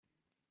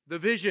The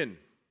vision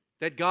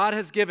that God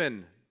has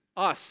given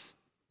us,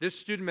 this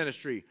student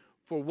ministry,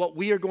 for what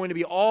we are going to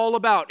be all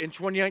about in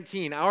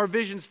 2019, our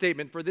vision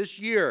statement for this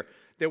year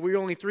that we're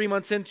only 3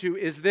 months into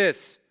is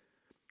this: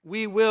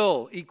 we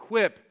will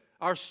equip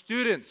our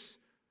students,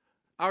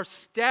 our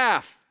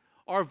staff,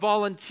 our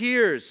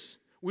volunteers.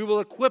 We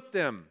will equip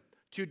them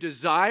to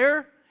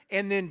desire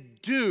and then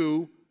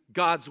do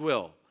God's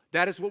will.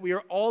 That is what we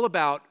are all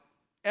about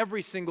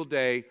every single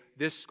day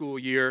this school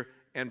year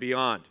and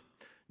beyond.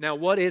 Now,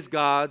 what is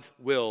God's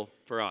will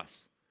for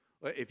us?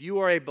 If you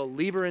are a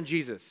believer in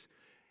Jesus,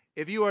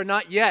 if you are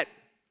not yet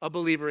a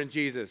believer in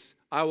Jesus,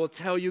 I will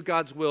tell you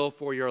God's will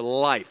for your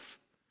life.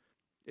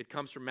 It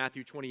comes from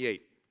Matthew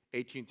 28,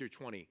 18 through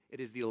 20. It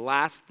is the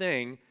last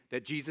thing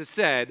that Jesus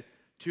said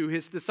to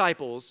his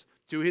disciples,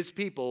 to his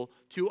people,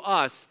 to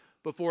us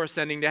before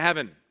ascending to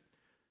heaven.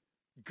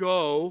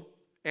 Go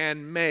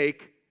and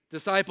make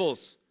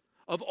disciples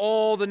of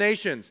all the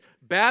nations,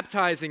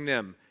 baptizing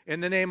them in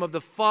the name of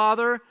the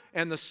Father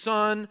and the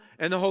Son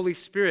and the Holy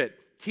Spirit.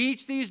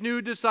 Teach these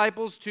new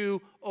disciples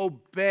to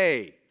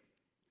obey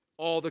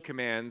all the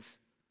commands,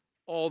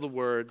 all the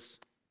words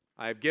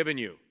I have given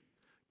you.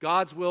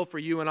 God's will for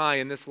you and I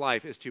in this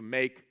life is to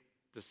make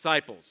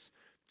disciples,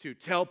 to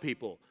tell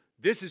people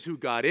this is who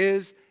God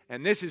is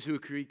and this is who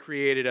He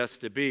created us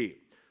to be.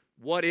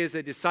 What is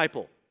a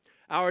disciple?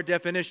 Our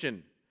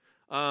definition,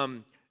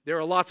 there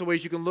are lots of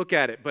ways you can look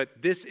at it,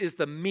 but this is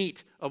the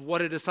meat of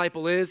what a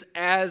disciple is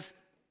as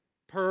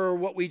per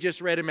what we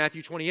just read in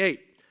Matthew 28.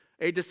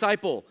 A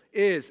disciple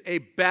is a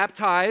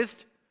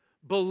baptized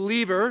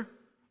believer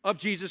of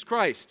Jesus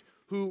Christ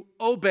who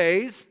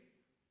obeys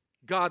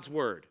God's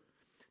word.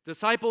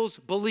 Disciples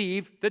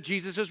believe that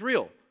Jesus is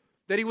real,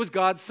 that he was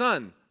God's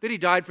son, that he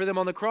died for them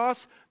on the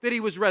cross, that he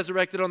was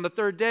resurrected on the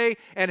third day,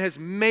 and has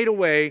made a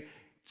way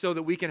so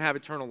that we can have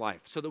eternal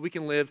life, so that we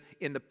can live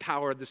in the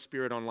power of the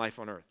Spirit on life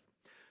on earth.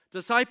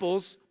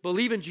 Disciples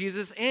believe in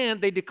Jesus and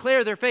they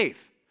declare their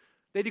faith.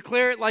 They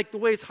declare it like the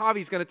ways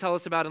Javi's going to tell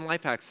us about in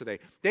Life Hacks today.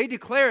 They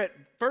declare it,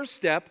 first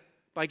step,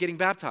 by getting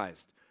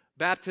baptized.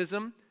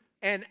 Baptism,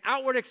 an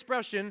outward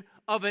expression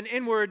of an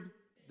inward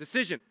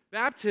decision.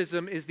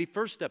 Baptism is the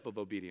first step of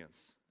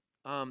obedience.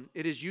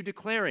 It is you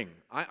declaring,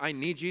 I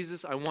need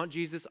Jesus, I want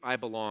Jesus, I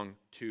belong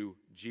to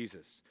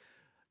Jesus.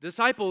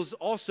 Disciples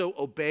also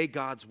obey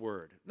God's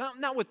word.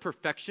 Not with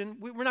perfection.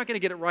 We're not going to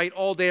get it right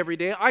all day, every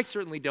day. I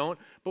certainly don't.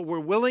 But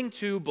we're willing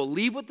to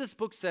believe what this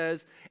book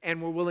says,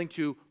 and we're willing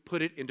to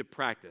put it into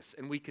practice.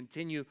 And we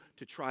continue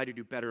to try to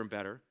do better and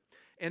better.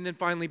 And then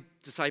finally,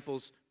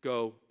 disciples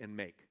go and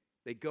make.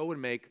 They go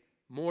and make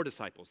more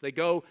disciples. They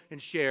go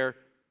and share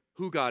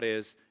who God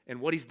is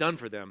and what he's done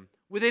for them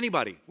with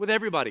anybody, with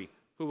everybody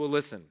who will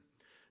listen.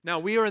 Now,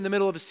 we are in the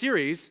middle of a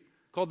series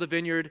called the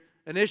Vineyard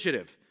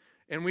Initiative.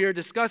 And we are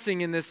discussing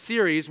in this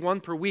series,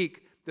 one per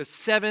week, the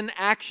 7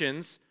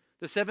 actions,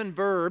 the 7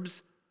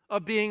 verbs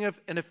of being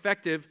an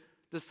effective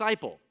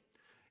disciple.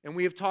 And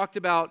we have talked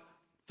about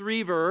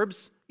 3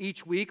 verbs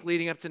each week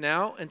leading up to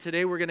now, and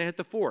today we're going to hit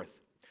the 4th.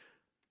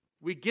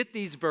 We get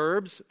these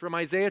verbs from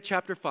Isaiah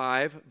chapter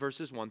 5,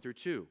 verses 1 through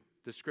 2,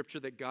 the scripture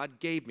that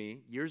God gave me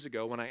years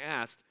ago when I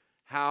asked,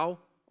 how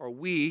are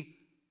we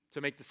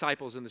to make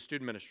disciples in the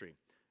student ministry?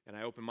 And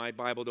I opened my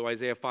Bible to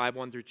Isaiah 5,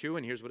 1 through 2,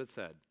 and here's what it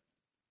said.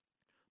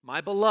 My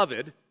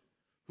beloved,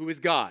 who is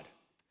God,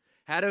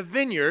 had a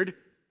vineyard,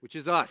 which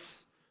is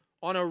us,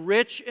 on a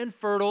rich and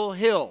fertile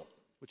hill,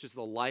 which is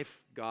the life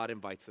God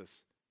invites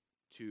us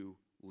to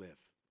live.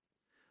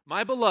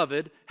 My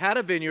beloved had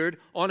a vineyard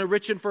on a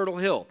rich and fertile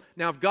hill.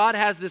 Now, if God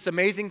has this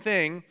amazing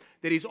thing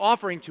that he's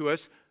offering to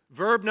us,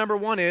 verb number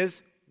 1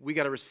 is we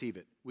got to receive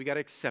it. We got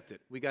to accept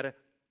it. We got to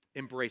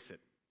embrace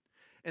it.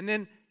 And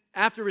then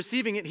after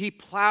receiving it, he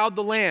plowed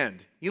the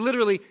land. He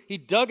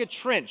dug a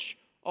trench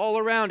all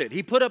around it.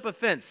 He put up a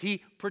fence.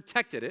 He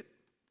protected it.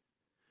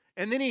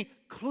 And then he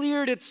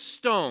cleared its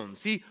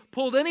stones. He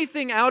pulled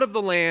anything out of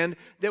the land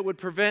that would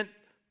prevent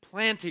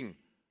planting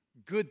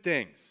good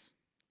things.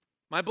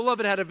 My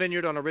beloved had a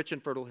vineyard on a rich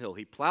and fertile hill.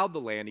 He plowed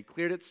the land. He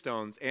cleared its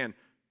stones. And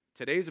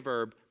today's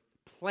verb,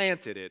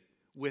 planted it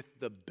with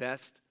the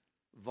best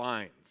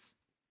vines.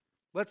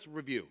 Let's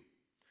review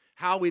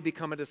how we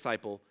become a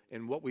disciple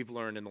and what we've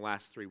learned in the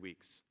last 3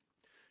 weeks.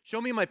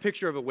 Show me my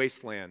picture of a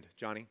wasteland,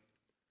 Johnny.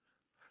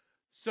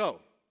 So,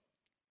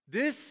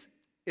 this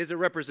is a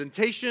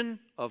representation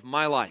of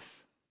my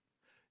life.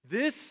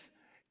 This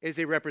is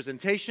a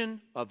representation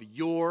of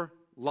your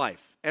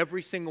life,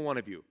 every single one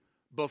of you,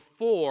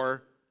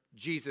 before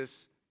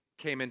Jesus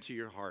came into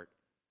your heart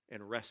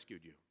and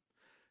rescued you.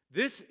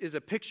 This is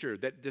a picture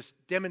that just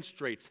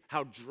demonstrates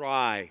how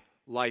dry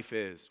life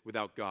is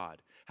without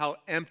God, how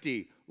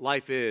empty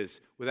life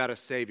is without a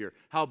Savior,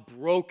 how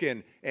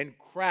broken and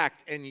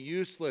cracked and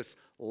useless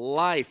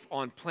life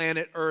on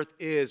planet Earth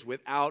is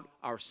without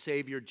our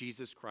Savior,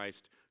 Jesus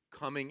Christ,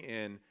 coming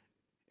in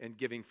and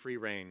giving free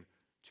rein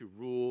to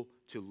rule,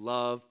 to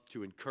love,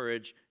 to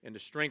encourage, and to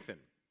strengthen.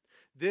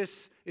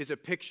 This is a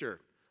picture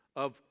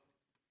of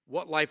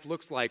what life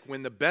looks like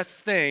when the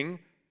best thing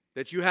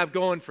that you have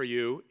going for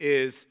you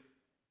is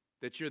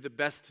that you're the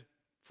best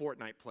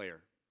Fortnite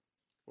player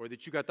or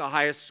that you got the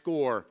highest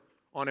score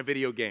on a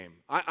video game.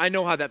 I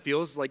know how that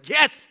feels. Like,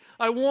 yes,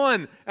 I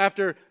won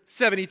after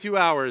 72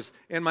 hours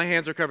and my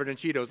hands are covered in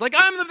Cheetos. Like,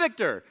 I'm the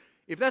victor.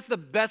 If that's the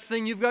best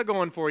thing you've got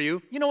going for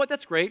you, you know what?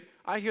 That's great.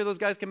 I hear those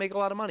guys can make a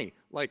lot of money,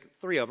 like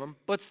 3 of them.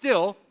 But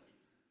still,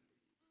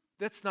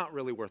 that's not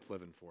really worth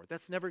living for.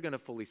 That's never going to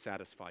fully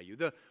satisfy you.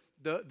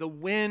 The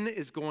win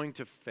is going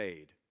to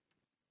fade.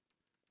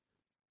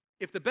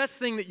 If the best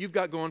thing that you've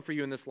got going for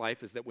you in this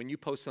life is that when you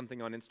post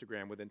something on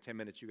Instagram, within 10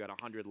 minutes you got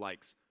 100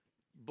 likes,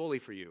 bully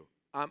for you.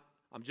 I'm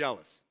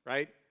jealous,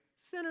 right?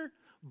 Sinner.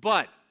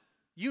 But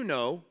you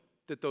know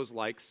that those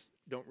likes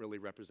don't really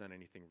represent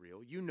anything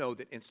real. You know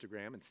that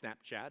Instagram and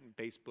Snapchat and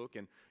Facebook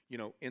and,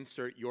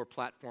 insert your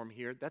platform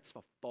here, that's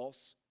a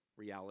false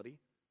reality.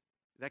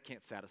 That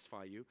can't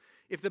satisfy you.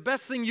 If the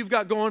best thing you've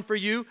got going for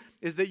you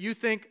is that you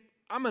think,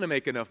 I'm going to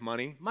make enough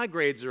money, my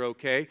grades are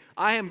okay,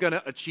 I am going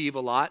to achieve a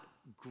lot,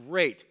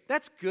 great.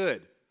 That's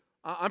good.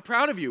 I'm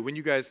proud of you when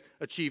you guys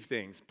achieve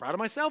things. Proud of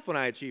myself when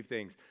I achieve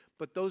things.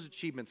 But those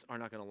achievements are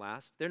not going to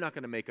last. They're not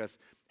going to make us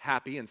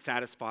happy and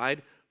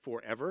satisfied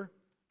forever.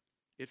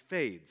 It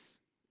fades.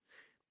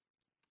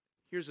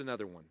 Here's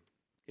another one.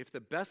 If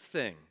the best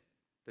thing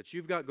that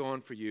you've got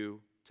going for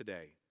you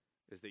today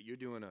is that you're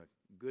doing a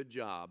good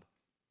job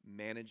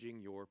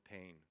managing your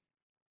pain.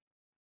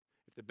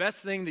 If the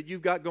best thing that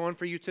you've got going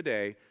for you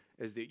today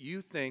is that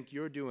you think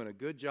you're doing a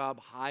good job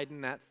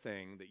hiding that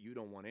thing that you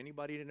don't want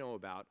anybody to know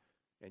about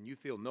and you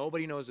feel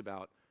nobody knows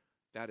about,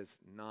 that is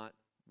not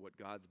what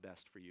God's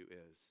best for you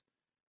is.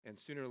 And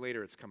sooner or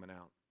later, it's coming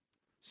out.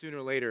 Sooner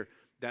or later,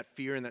 that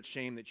fear and that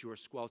shame that you are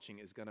squelching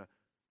is going to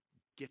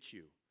get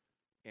you.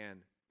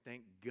 And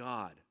thank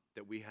God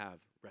that we have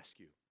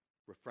rescue,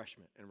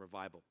 refreshment, and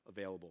revival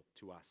available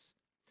to us.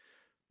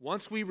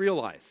 Once we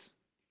realize,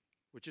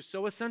 which is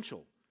so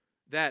essential,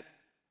 that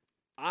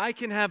I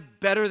can have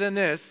better than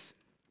this,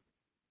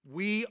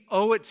 we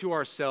owe it to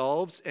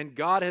ourselves, and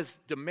God has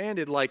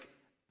demanded,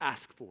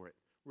 ask for it.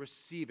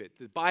 Receive it.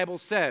 The Bible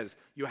says,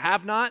 you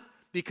have not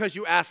because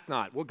you ask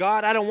not. Well,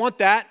 God, I don't want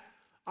that.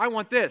 I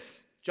want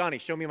this. Johnny,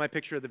 show me my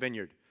picture of the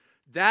vineyard.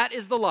 That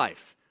is the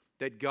life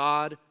that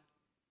God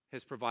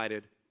has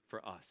provided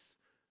for us.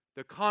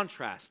 The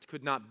contrast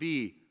could not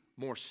be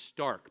more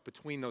stark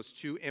between those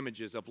two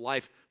images of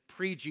life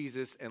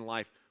pre-Jesus and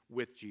life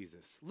with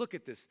Jesus. Look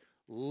at this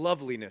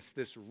loveliness,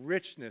 this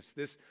richness,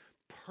 this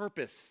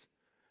purpose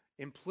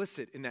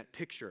implicit in that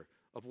picture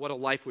of what a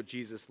life with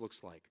Jesus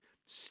looks like.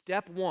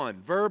 Step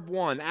 1, verb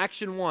 1,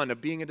 action 1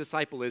 of being a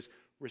disciple is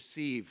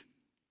receive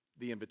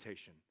the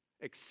invitation.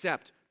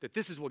 Accept that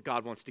this is what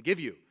God wants to give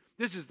you.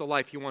 This is the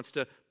life He wants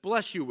to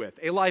bless you with.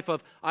 A life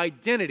of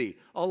identity,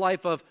 a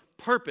life of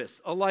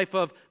purpose, a life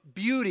of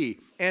beauty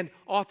and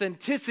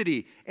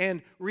authenticity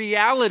and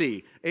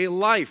reality. A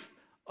life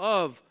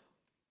of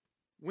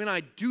when I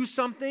do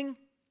something,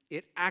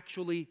 it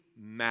actually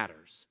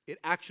matters. It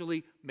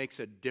actually makes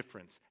a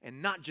difference.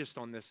 And not just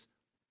on this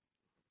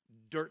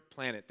dirt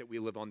planet that we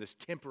live on, this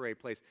temporary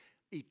place.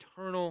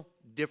 Eternal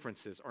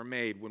differences are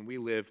made when we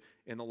live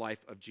in the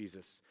life of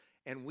Jesus.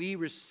 And we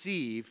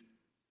receive,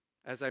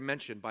 as I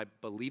mentioned, by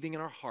believing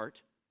in our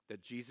heart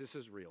that Jesus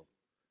is real,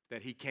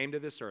 that He came to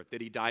this earth,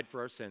 that He died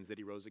for our sins, that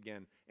He rose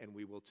again, and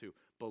we will too.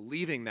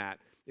 Believing that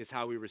is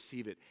how we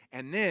receive it.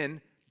 And then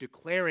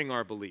declaring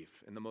our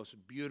belief in the most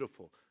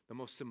beautiful, the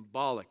most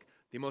symbolic,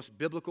 the most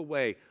biblical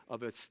way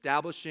of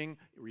establishing,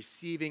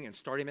 receiving, and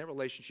starting that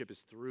relationship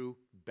is through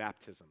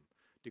baptism.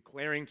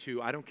 Declaring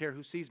to, I don't care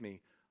who sees me,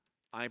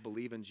 I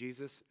believe in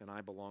Jesus and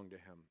I belong to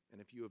Him.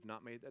 And if you have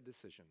not made that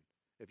decision,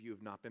 if you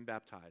have not been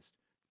baptized,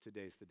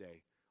 today's the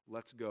day.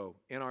 Let's go.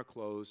 In our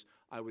clothes,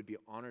 I would be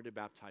honored to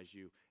baptize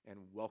you and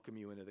welcome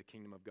you into the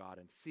kingdom of God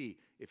and see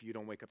if you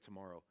don't wake up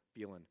tomorrow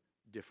feeling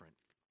different.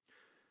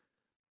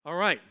 All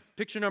right,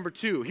 picture number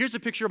 2. Here's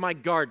a picture of my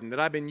garden that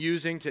I've been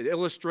using to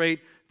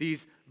illustrate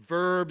these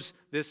verbs,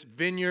 this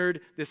vineyard,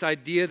 this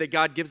idea that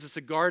God gives us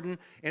a garden.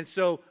 And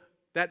so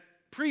that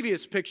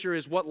previous picture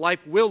is what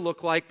life will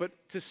look like, but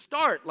to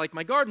start,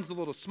 my garden's a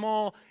little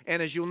small,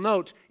 and as you'll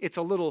note, it's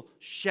a little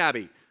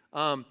shabby.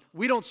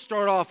 We don't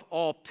start off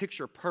all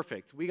picture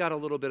perfect. We got a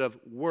little bit of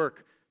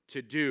work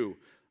to do.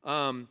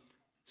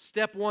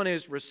 Step 1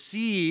 is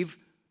receive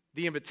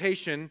the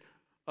invitation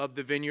of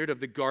the vineyard,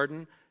 of the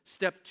garden.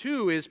 Step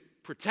 2 is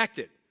protect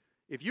it.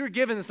 If you're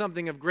given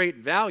something of great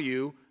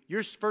value,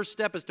 your first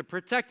step is to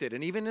protect it.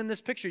 And even in this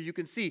picture, you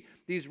can see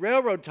these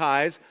railroad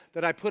ties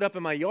that I put up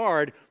in my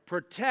yard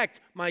protect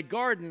my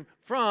garden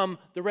from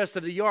the rest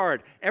of the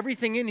yard.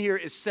 Everything in here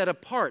is set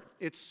apart.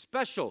 It's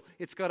special.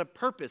 It's got a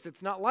purpose.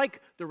 It's not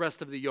like the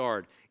rest of the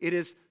yard. It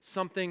is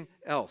something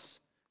else.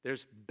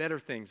 There's better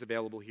things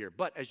available here.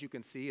 But as you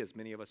can see, as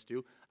many of us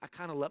do, I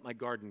kind of let my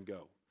garden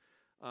go.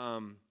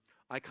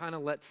 I kind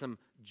of let some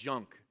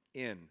junk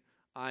in.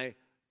 I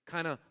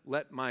kind of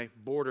let my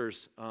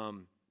borders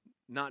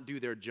not do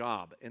their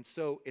job. And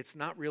so it's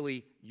not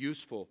really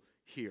useful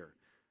here.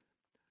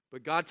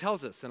 But God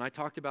tells us, and I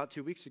talked about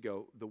 2 weeks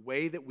ago, the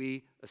way that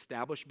we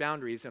establish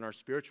boundaries in our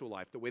spiritual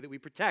life, the way that we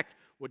protect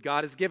what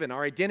God has given,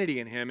 our identity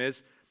in Him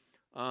is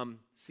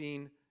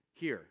seen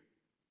here.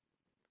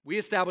 We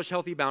establish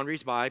healthy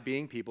boundaries by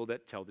being people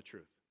that tell the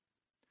truth.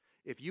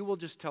 If you will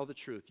just tell the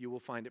truth, you will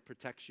find it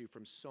protects you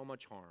from so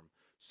much harm,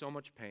 so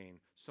much pain,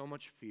 so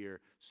much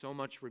fear, so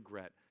much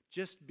regret.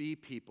 Just be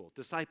people.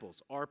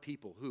 Disciples are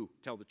people who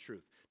tell the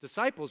truth.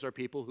 Disciples are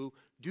people who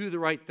do the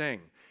right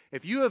thing.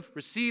 If you have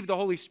received the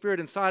Holy Spirit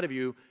inside of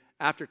you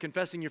after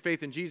confessing your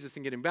faith in Jesus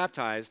and getting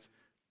baptized,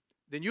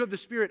 then you have the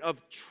Spirit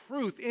of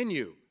truth in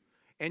you.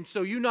 And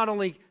so you not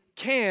only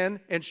can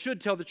and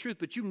should tell the truth,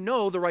 but you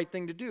know the right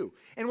thing to do.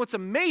 And what's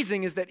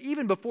amazing is that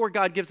even before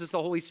God gives us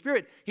the Holy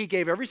Spirit, He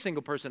gave every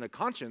single person a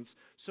conscience,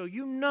 so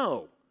you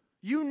know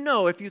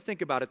if you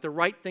think about it, the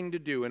right thing to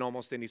do in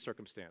almost any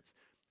circumstance.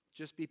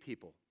 Just be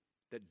people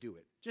that do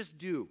it. Just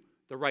do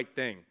the right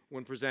thing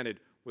when presented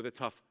with a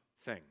tough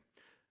thing.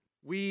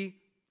 We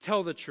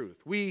tell the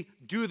truth, we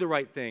do the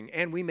right thing,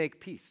 and we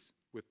make peace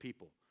with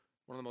people.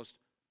 One of the most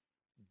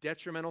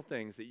detrimental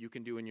things that you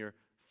can do in your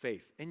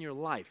faith, in your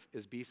life,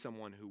 is be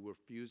someone who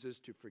refuses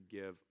to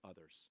forgive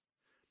others.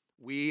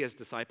 We, as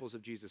disciples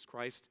of Jesus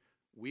Christ,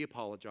 we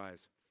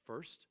apologize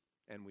first,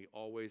 and we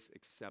always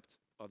accept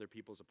other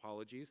people's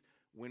apologies.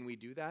 When we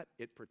do that,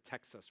 it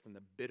protects us from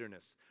the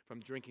bitterness,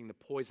 from drinking the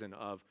poison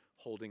of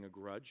holding a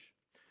grudge.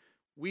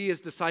 We,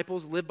 as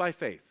disciples, live by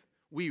faith.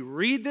 We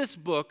read this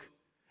book,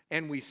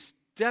 and we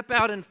step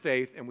out in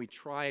faith, and we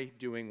try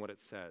doing what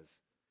it says.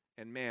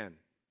 And man,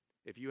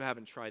 if you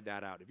haven't tried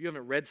that out, if you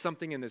haven't read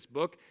something in this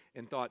book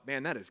and thought,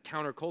 man, that is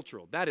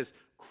countercultural, that is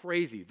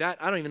crazy, that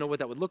I don't even know what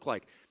that would look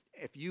like.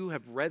 If you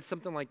have read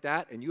something like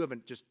that and you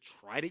haven't just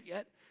tried it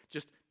yet,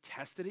 just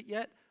tested it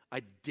yet,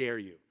 I dare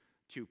you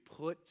to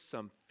put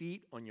some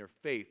feet on your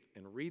faith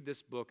and read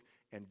this book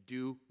and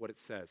do what it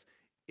says.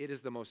 It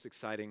is the most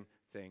exciting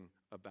thing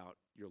about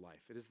your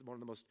life. It is one of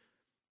the most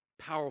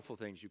powerful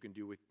things you can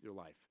do with your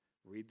life.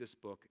 Read this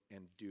book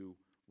and do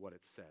what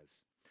it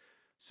says.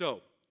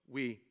 So,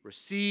 we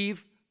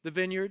receive the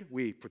vineyard,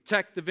 we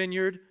protect the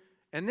vineyard,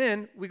 and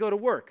then we go to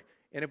work.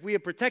 And if we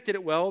have protected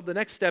it well, the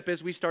next step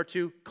is we start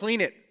to clean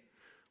it.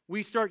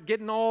 We start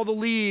getting all the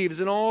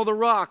leaves and all the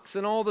rocks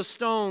and all the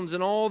stones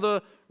and all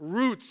the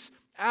roots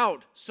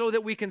out so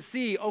that we can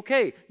see,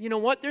 okay, you know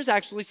what? There's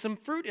actually some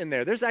fruit in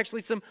there. There's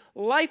actually some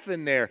life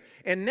in there.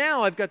 And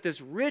now I've got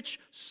this rich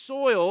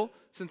soil,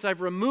 since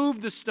I've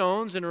removed the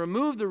stones and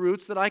removed the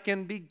roots, that I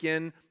can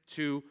begin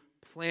to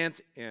plant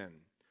in.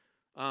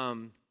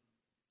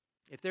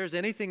 If there's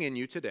anything in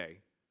you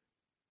today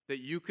that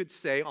you could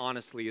say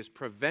honestly is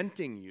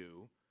preventing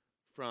you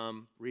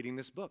from reading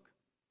this book,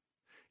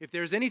 if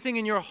there's anything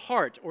in your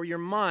heart or your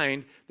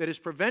mind that is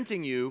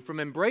preventing you from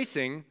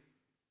embracing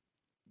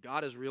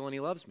God is real and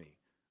He loves me.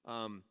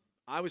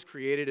 I was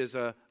created as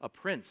a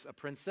prince, a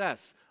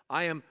princess.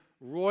 I am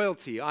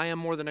royalty. I am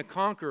more than a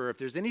conqueror. If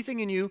there's anything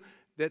in you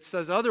that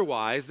says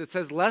otherwise, that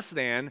says less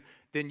than,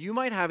 then you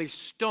might have a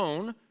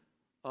stone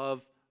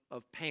of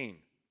pain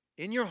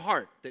in your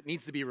heart that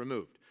needs to be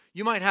removed.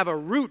 You might have a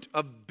root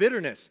of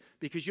bitterness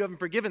because you haven't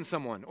forgiven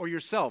someone or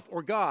yourself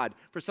or God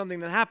for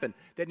something that happened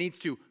that needs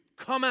to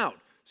come out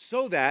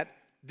so that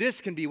this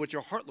can be what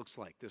your heart looks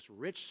like, this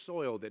rich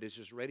soil that is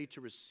just ready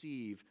to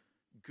receive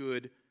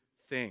good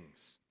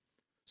things.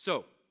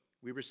 So,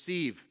 we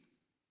receive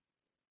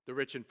the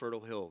rich and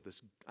fertile hill,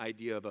 this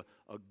idea of a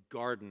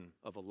garden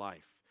of a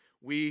life.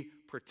 We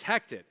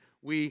protect it.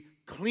 We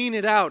clean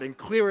it out and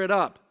clear it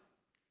up.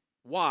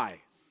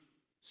 Why?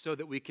 So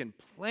that we can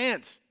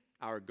plant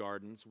our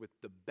gardens with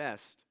the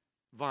best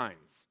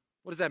vines.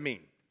 What does that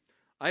mean?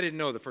 I didn't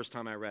know the first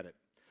time I read it.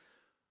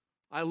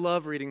 I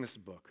love reading this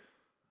book.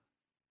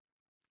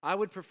 I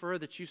would prefer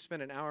that you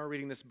spend an hour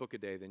reading this book a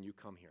day than you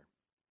come here.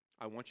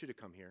 I want you to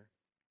come here.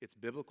 It's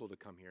biblical to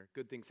come here.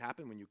 Good things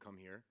happen when you come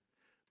here.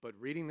 But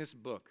reading this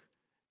book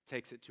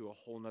takes it to a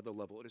whole nother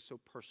level. It is so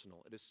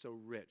personal. It is so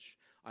rich.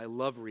 I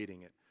love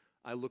reading it.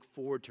 I look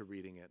forward to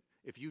reading it.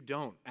 If you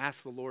don't,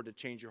 ask the Lord to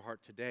change your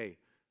heart today.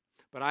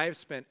 But I have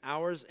spent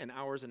hours and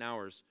hours and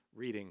hours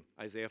reading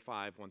Isaiah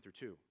 5, 1 through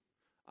 2.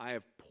 I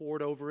have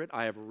pored over it.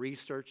 I have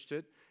researched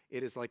it.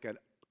 It is like a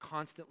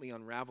constantly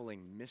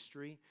unraveling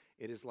mystery.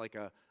 It is like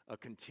a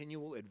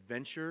continual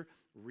adventure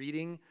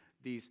reading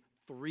these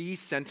 3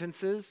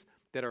 sentences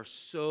that are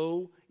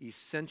so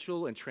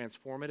essential and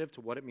transformative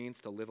to what it means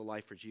to live a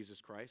life for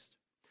Jesus Christ.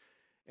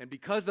 And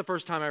because the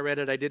first time I read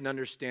it, I didn't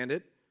understand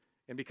it,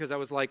 and because I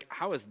was like,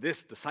 how is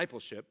this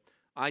discipleship?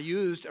 I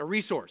used a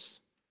resource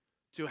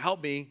to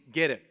help me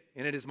get it.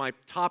 And it is my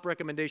top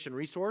recommendation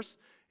resource.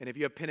 And if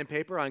you have pen and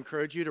paper, I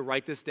encourage you to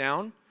write this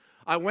down.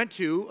 I went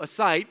to a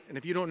site, and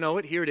if you don't know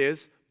it, here it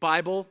is,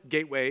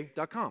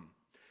 BibleGateway.com.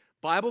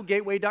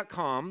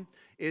 BibleGateway.com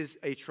is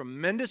a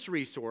tremendous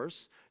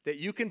resource that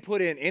you can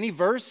put in any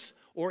verse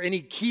or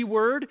any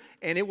keyword,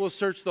 and it will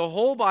search the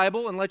whole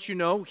Bible and let you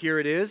know, here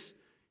it is.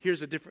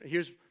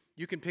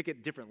 You can pick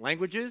it different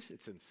languages.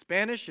 It's in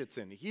Spanish, it's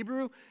in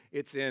Hebrew,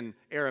 it's in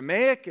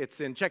Aramaic, it's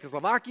in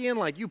Czechoslovakian.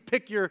 Like, you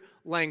pick your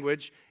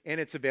language and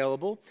it's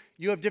available.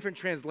 You have different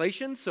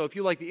translations. So if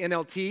you like the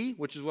NLT,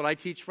 which is what I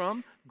teach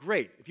from,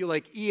 great. If you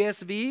like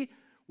ESV,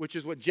 which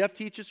is what Jeff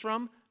teaches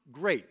from,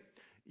 great.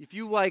 If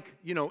you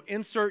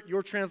insert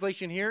your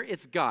translation here,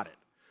 it's got it.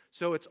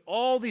 So it's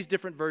all these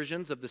different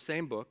versions of the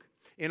same book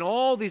in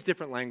all these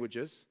different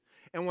languages.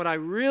 And what I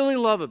really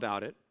love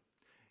about it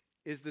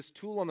is this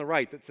tool on the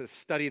right that says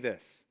study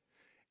this.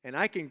 And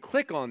I can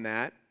click on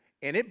that,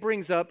 and it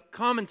brings up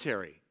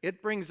commentary.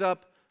 It brings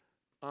up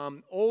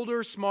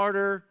older,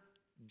 smarter,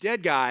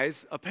 dead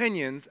guys'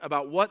 opinions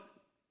about what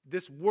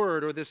this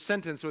word or this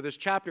sentence or this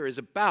chapter is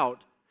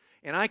about,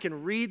 and I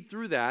can read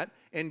through that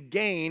and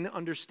gain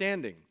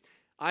understanding.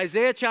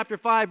 Isaiah chapter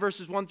 5,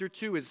 verses 1 through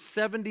 2 is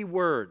 70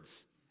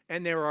 words,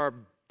 and there are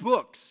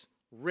books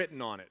written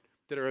on it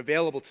that are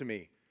available to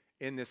me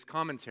in this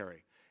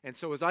commentary. And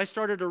so as I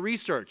started to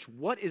research,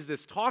 what is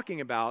this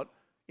talking about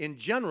in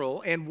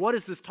general, and what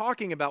is this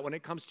talking about when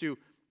it comes to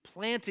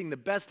planting the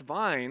best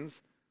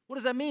vines? What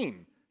does that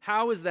mean?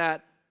 How is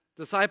that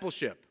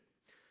discipleship?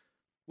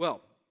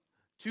 Well,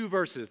 two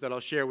verses that I'll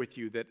share with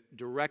you that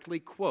directly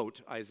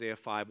quote Isaiah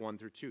 5, 1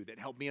 through 2, that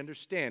help me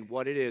understand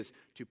what it is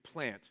to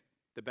plant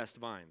the best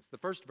vines. The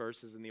first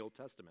verse is in the Old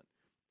Testament.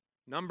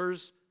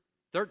 Numbers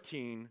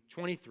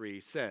 13:23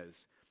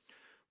 says,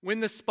 "When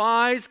the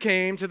spies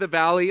came to the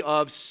valley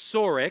of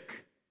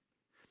Sorek,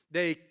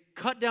 they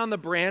cut down the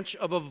branch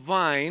of a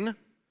vine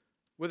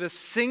with a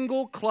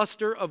single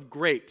cluster of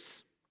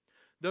grapes.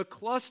 The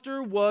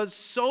cluster was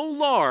so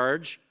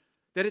large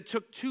that it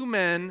took 2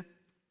 men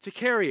to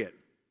carry it."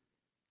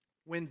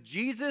 When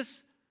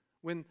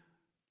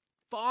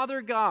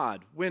Father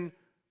God, when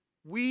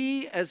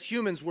we as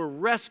humans were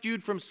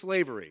rescued from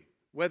slavery,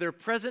 whether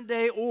present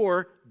day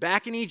or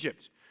back in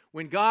Egypt,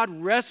 when God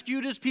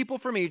rescued his people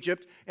from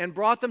Egypt and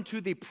brought them to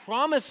the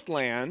promised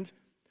land,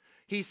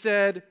 he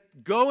said,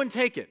 "Go and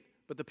take it."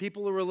 But the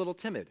people were a little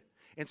timid.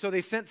 And so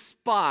they sent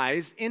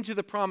spies into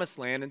the promised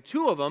land, and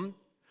 2 of them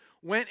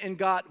went and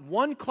got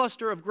 1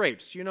 cluster of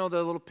grapes. You know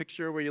the little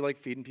picture where you're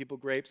feeding people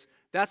grapes?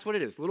 That's what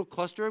it is, a little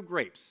cluster of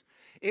grapes.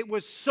 It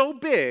was so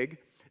big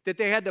that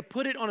they had to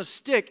put it on a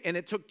stick, and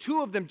it took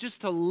 2 of them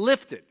just to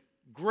lift it.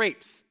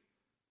 Grapes.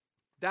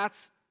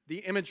 That's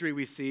the imagery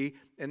we see,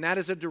 and that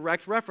is a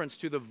direct reference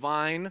to the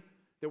vine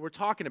that we're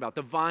talking about,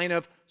 the vine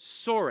of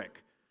Sorek.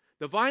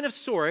 The vine of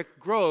Sorek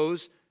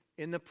grows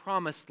in the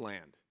promised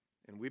land,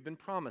 and we've been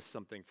promised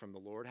something from the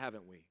Lord,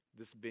 haven't we?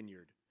 This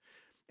vineyard.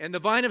 And the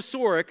vine of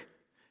Sorek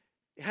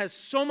has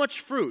so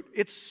much fruit.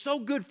 It's so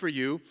good for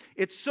you.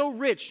 It's so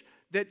rich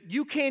that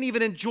you can't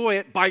even enjoy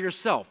it by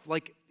yourself.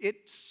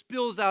 It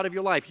spills out of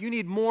your life. You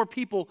need more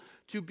people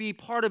to be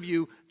part of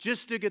you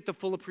just to get the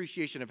full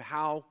appreciation of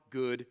how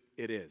good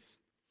it is.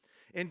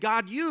 And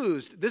God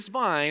used this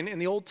vine in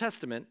the Old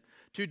Testament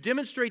to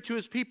demonstrate to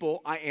his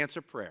people, I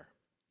answer prayer.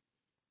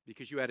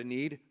 Because you had a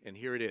need, and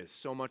here it is,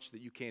 so much that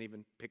you can't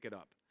even pick it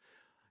up.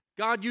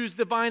 God used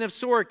the vine of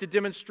Sorek to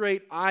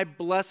demonstrate, I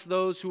bless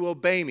those who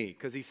obey me.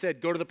 Because he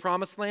said, go to the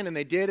promised land, and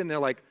they did, and they're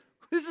like,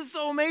 this is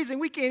so amazing,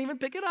 we can't even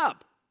pick it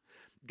up.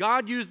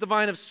 God used the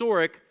vine of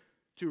Sorek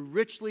to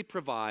richly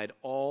provide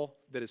all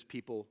that his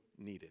people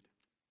needed.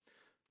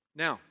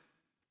 Now,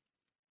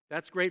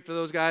 that's great for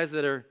those guys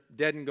that are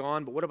dead and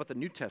gone, but what about the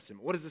New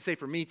Testament? What does it say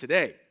for me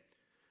today?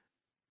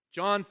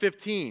 John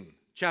 15,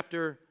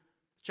 chapter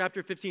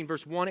 15,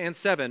 verse 1 and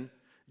 7,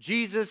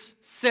 Jesus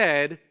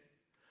said,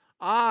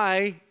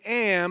 I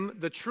am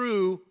the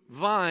true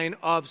vine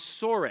of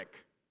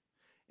Sorek,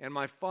 and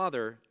my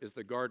Father is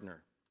the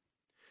gardener.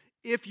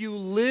 If you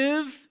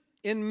live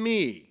in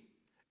me,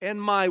 and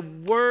my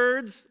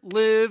words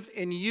live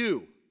in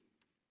you,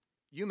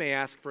 you may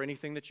ask for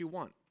anything that you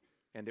want,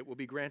 and it will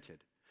be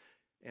granted.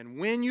 And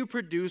when you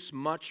produce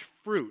much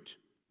fruit,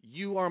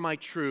 you are my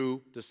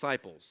true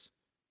disciples.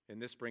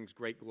 And this brings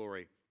great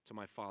glory to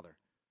my Father.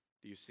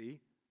 Do you see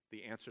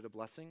the answer to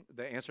blessing,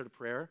 the answer to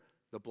prayer,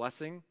 the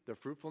blessing, the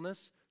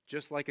fruitfulness?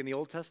 Just like in the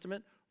Old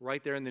Testament,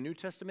 right there in the New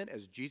Testament,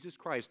 as Jesus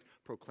Christ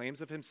proclaims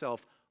of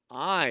himself,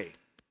 I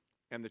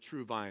am the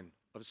true vine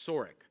of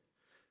Sorek.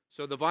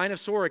 So the vine of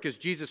Sorek is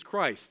Jesus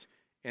Christ,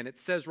 and it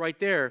says right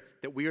there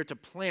that we are to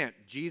plant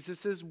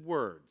Jesus'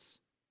 words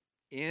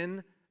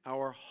in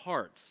our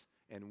hearts,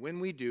 and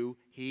when we do,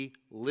 he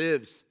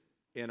lives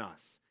in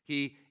us.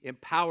 He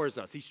empowers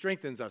us. He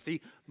strengthens us. He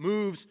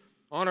moves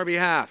on our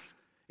behalf.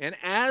 And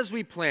as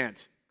we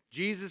plant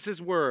Jesus'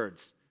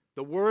 words,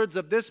 the words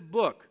of this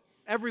book,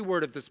 every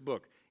word of this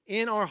book,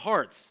 in our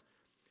hearts,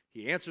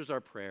 he answers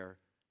our prayer,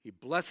 he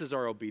blesses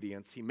our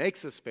obedience, he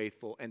makes us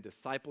faithful, and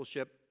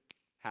discipleship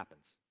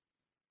happens.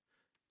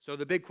 So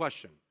the big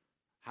question,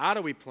 how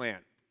do we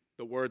plant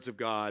the words of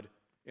God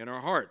in our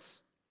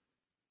hearts?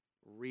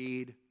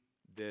 Read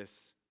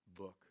this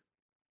book.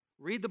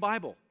 Read the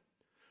Bible.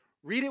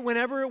 Read it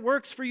whenever it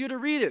works for you to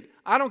read it.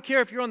 I don't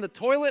care if you're on the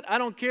toilet. I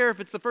don't care if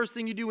it's the first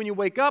thing you do when you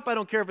wake up. I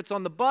don't care if it's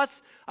on the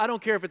bus. I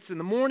don't care if it's in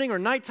the morning or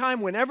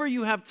nighttime. Whenever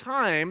you have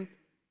time,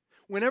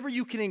 whenever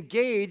you can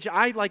engage,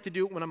 I like to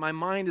do it when my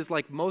mind is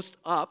most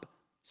up.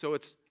 So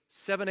it's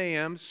 7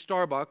 a.m.,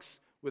 Starbucks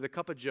with a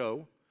cup of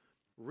joe.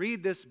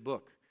 Read this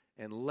book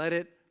and let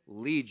it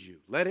lead you.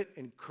 Let it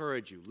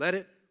encourage you. Let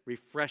it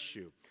refresh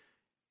you.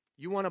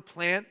 You want to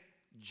plant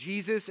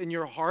Jesus in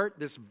your heart,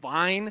 this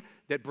vine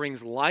that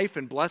brings life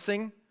and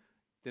blessing?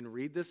 then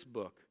read this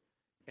book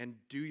and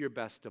do your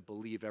best to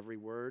believe every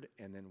word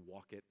and then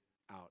walk it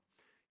out.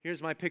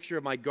 Here's my picture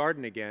of my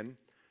garden again.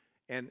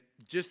 And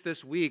just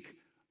this week,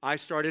 I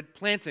started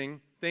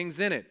planting things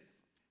in it.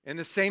 And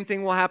the same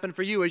thing will happen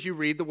for you as you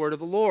read the word of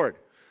the Lord.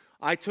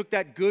 I took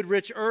that good,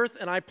 rich earth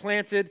and I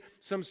planted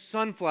some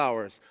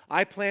sunflowers.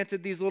 I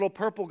planted these little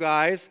purple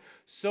guys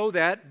so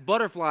that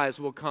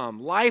butterflies will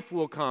come, life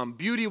will come,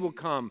 beauty will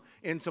come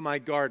into my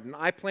garden.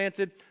 I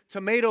planted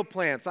tomato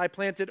plants. I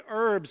planted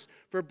herbs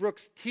for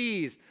Brooke's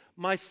teas.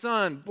 My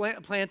son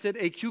planted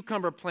a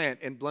cucumber plant.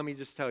 And let me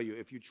just tell you,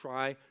 if you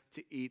try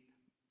to eat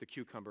the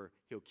cucumber,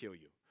 he'll kill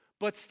you.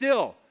 But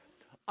still,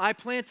 I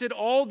planted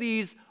all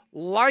these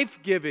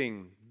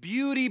life-giving,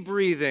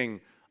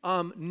 beauty-breathing,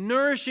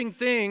 nourishing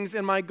things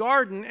in my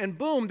garden, and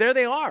boom, there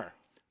they are.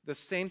 The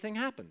same thing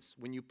happens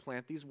when you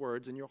plant these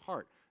words in your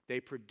heart. They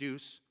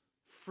produce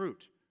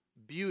fruit,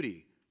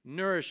 beauty,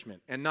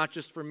 nourishment, and not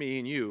just for me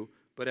and you,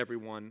 but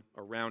everyone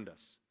around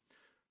us.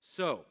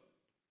 So,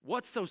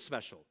 what's so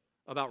special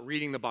about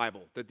reading the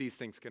Bible that these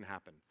things can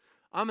happen?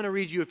 I'm going to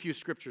read you a few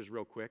scriptures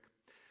real quick,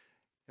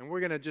 and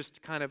we're going to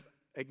just kind of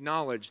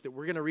acknowledge that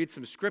we're going to read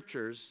some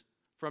scriptures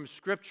from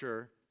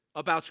Scripture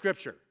about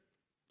Scripture.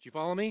 Do you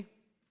follow me?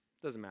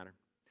 Doesn't matter.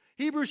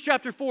 Hebrews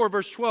chapter 4,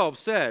 verse 12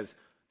 says,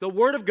 the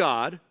Word of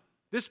God,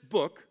 this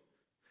book,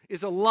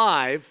 is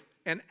alive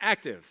and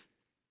active,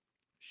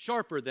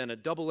 sharper than a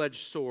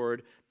double-edged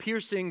sword,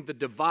 piercing the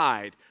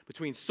divide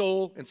between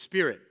soul and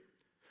spirit,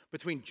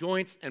 between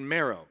joints and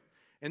marrow.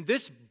 And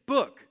this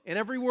book, and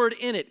every word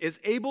in it, is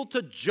able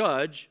to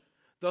judge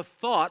the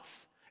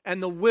thoughts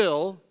and the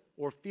will,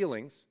 or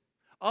feelings,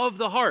 of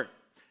the heart.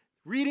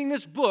 Reading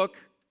this book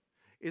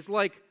is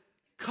like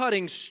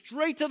cutting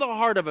straight to the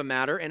heart of a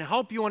matter and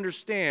help you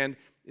understand,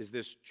 is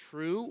this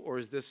true or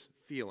is this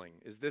feeling?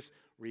 Is this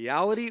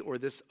reality or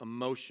this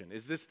emotion?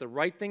 Is this the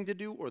right thing to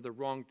do or the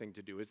wrong thing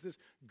to do? Is this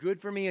good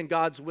for me and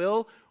God's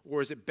will,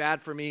 or is it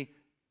bad for me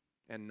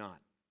and not?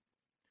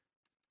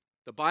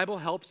 The Bible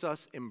helps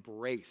us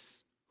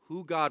embrace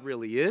who God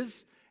really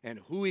is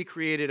and who He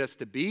created us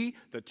to be,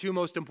 the two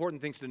most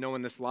important things to know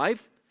in this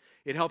life.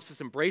 It helps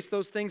us embrace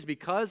those things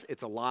because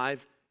it's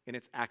alive and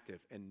it's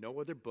active, and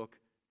no other book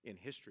in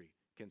history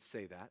can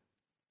say that.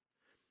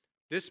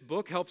 This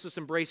book helps us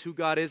embrace who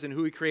God is and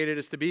who He created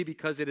us to be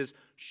because it is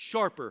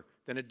sharper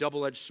than a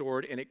double-edged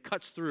sword, and it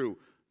cuts through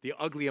the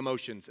ugly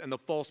emotions and the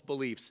false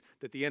beliefs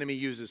that the enemy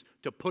uses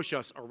to push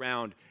us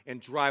around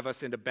and drive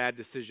us into bad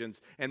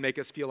decisions and make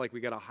us feel like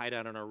we got to hide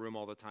out in our room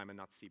all the time and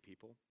not see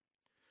people.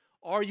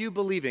 Are you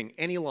believing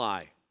any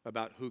lie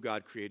about who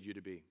God created you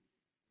to be?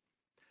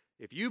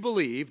 If you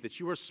believe that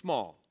you are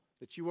small,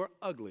 that you are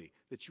ugly,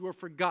 that you are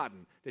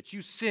forgotten, that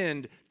you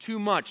sinned too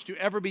much to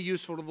ever be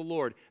useful to the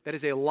Lord, that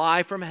is a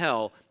lie from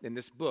hell, and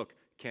this book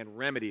can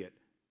remedy it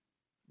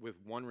with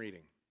one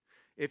reading.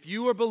 If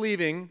you are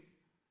believing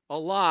a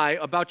lie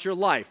about your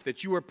life,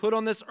 that you were put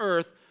on this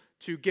earth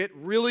to get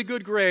really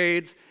good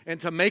grades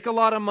and to make a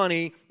lot of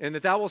money and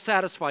that will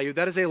satisfy you,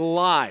 that is a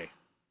lie,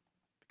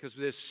 because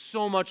there's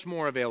so much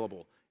more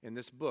available, and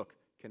this book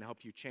can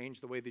help you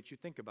change the way that you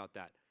think about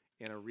that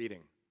in a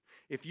reading.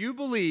 If you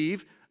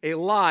believe a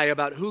lie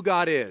about who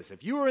God is,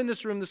 if you are in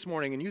this room this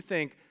morning and you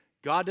think,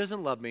 God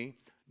doesn't love me,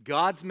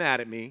 God's mad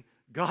at me,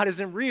 God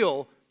isn't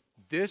real,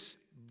 this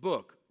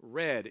book,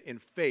 read in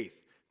faith,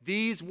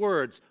 these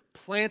words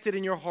planted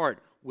in your heart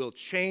will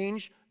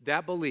change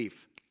that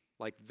belief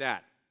like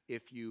that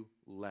if you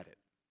let it.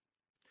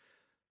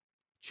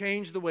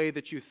 Change the way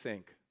that you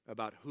think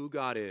about who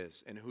God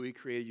is and who He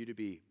created you to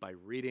be by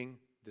reading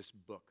this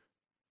book.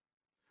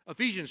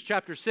 Ephesians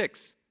chapter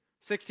 6.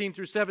 16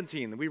 through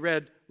 17 that we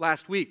read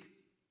last week,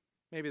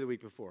 maybe the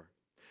week before.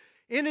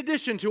 In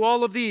addition to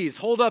all of these,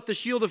 hold up the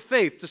shield of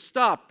faith to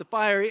stop the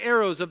fiery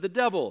arrows of the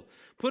devil.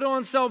 Put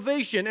on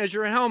salvation as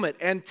your helmet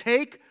and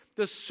take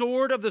the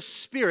sword of the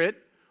Spirit,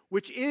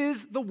 which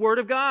is the Word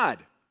of God.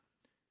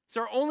 It's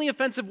our only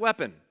offensive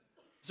weapon.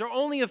 It's our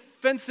only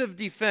offensive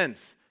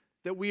defense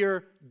that we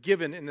are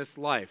given in this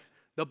life.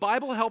 The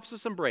Bible helps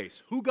us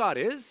embrace who God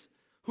is,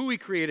 who He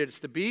created us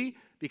to be,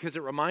 because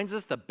it reminds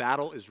us the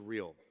battle is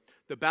real.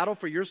 The battle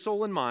for your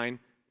soul and mine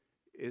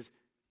is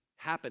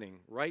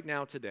happening right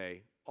now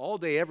today, all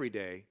day, every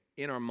day,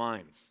 in our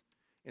minds.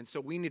 And so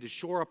we need to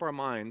shore up our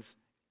minds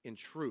in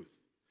truth.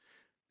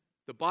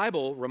 The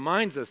Bible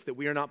reminds us that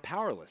we are not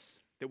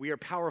powerless, that we are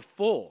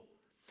powerful.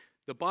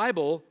 The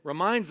Bible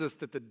reminds us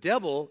that the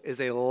devil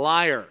is a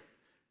liar.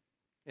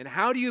 And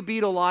how do you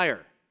beat a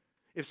liar?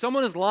 If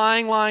someone is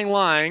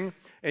lying,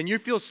 and you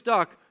feel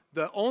stuck,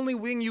 the only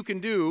thing you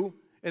can do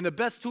and the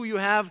best tool you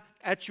have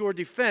at your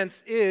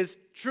defense is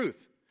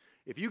truth.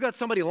 If you got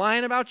somebody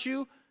lying about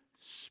you,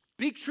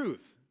 speak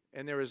truth,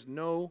 and there is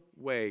no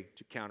way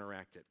to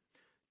counteract it.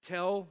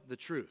 Tell the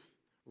truth.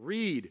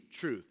 Read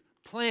truth.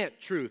 Plant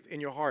truth in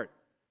your heart,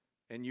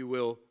 and you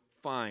will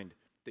find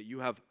that you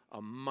have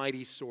a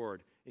mighty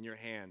sword in your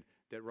hand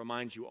that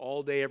reminds you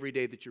all day, every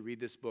day that you read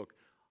this book,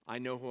 I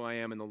know who I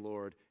am in the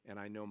Lord, and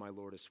I know my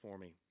Lord is for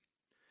me.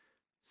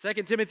 2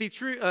 Timothy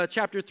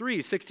chapter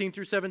 3, 16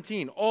 through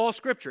 17. All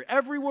Scripture,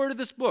 every word of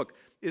this book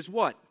is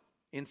what?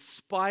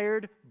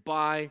 Inspired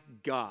by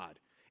God.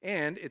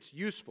 And it's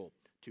useful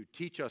to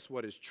teach us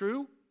what is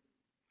true,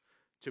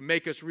 to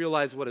make us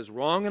realize what is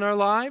wrong in our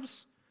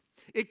lives.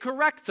 It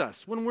corrects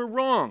us when we're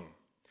wrong.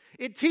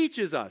 It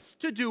teaches us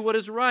to do what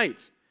is right.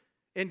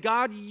 And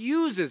God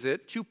uses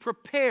it to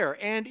prepare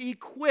and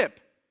equip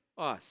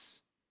us,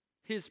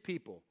 His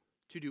people,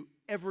 to do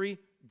every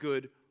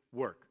good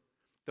work.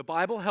 The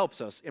Bible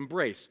helps us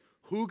embrace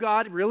who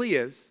God really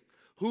is,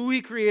 who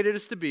He created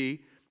us to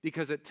be,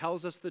 because it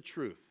tells us the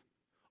truth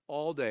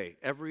all day,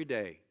 every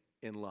day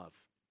in love.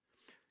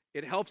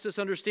 It helps us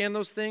understand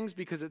those things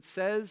because it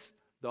says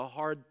the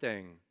hard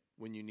thing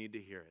when you need to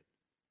hear it.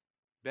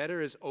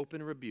 Better is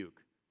open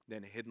rebuke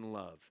than hidden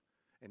love.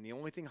 And the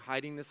only thing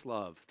hiding this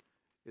love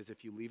is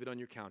if you leave it on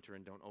your counter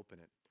and don't open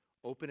it.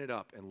 Open it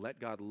up and let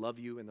God love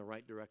you in the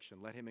right direction.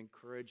 Let Him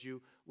encourage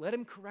you. Let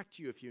Him correct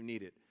you if you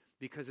need it,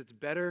 because it's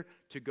better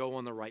to go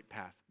on the right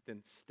path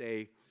than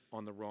stay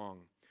on the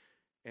wrong.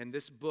 And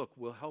this book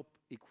will help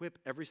equip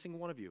every single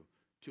one of you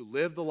to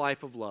live the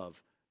life of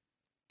love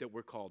that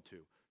we're called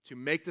to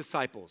make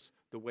disciples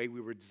the way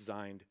we were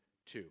designed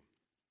to.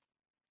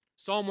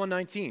 Psalm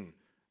 119,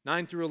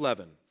 9 through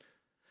 11.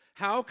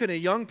 How can a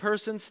young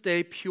person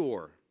stay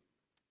pure?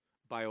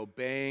 By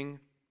obeying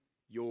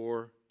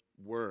your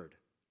word.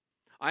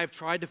 I have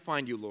tried to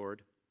find you,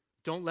 Lord.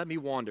 Don't let me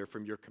wander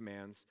from your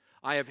commands.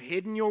 I have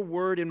hidden your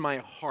word in my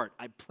heart.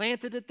 I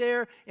planted it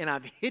there, and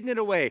I've hidden it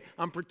away.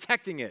 I'm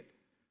protecting it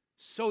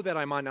so that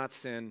I might not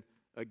sin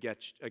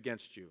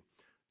against you.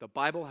 The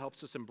Bible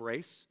helps us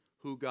embrace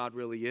who God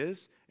really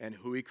is and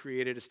who He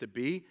created us to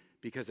be,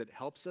 because it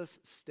helps us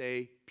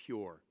stay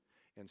pure.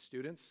 And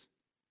students,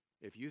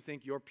 if you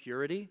think your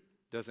purity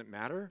doesn't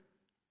matter,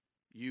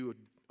 you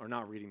are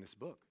not reading this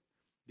book,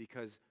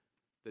 because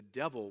the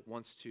devil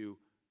wants to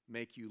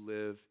make you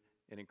live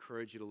and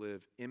encourage you to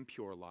live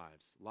impure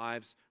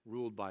lives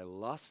ruled by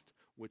lust,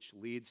 which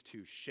leads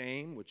to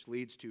shame, which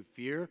leads to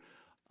fear.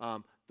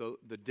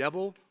 The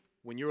devil,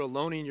 when you're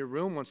alone in your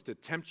room, wants to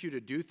tempt you to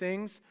do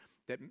things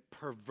that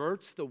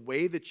perverts the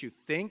way that you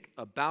think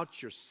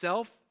about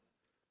yourself,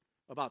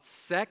 about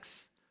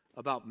sex,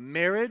 about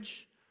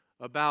marriage,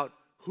 about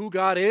who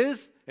God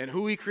is and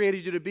who He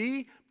created you to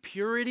be.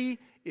 Purity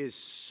is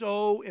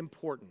so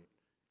important.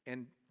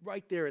 And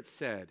right there it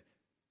said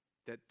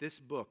that this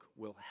book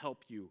will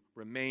help you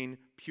remain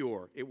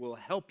pure. It will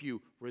help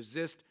you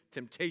resist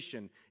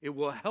temptation. It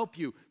will help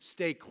you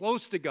stay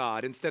close to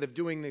God instead of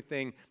doing the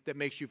thing that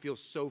makes you feel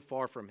so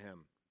far from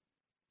Him.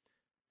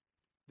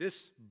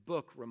 This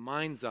book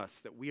reminds us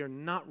that we are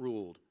not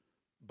ruled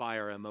by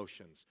our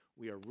emotions.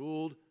 We are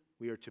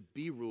to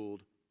be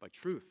ruled by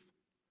truth.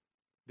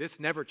 This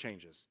never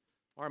changes.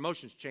 Our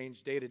emotions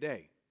change day to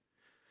day.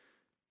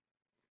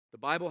 The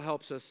Bible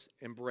helps us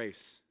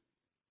embrace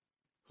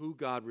who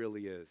God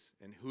really is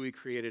and who He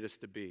created us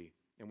to be.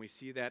 And we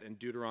see that in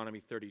Deuteronomy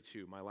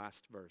 32, my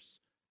last verse.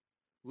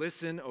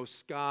 Listen, O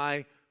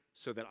sky,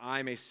 so that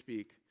I may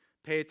speak.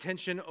 Pay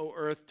attention, O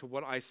earth, to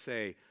what I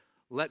say.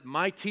 Let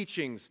my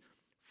teachings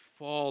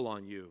fall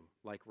on you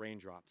like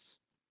raindrops.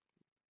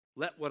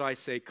 Let what I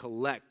say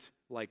collect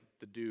like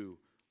the dew,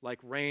 like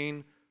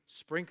rain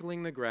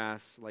sprinkling the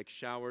grass, like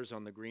showers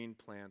on the green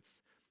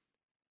plants.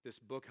 This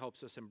book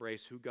helps us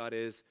embrace who God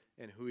is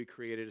and who He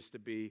created us to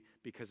be,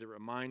 because it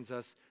reminds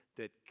us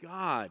that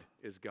God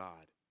is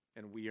God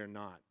and we are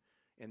not,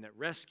 and that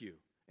rescue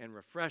and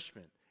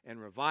refreshment and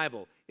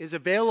revival is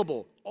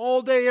available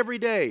all day, every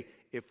day,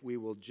 if we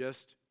will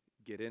just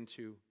get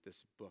into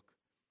this book.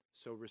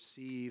 So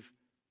receive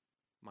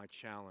my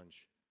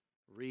challenge.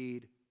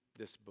 Read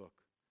this book.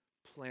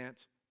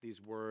 Plant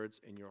these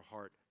words in your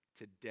heart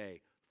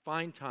today.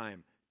 Find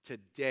time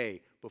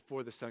today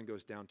before the sun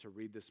goes down to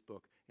read this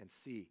book and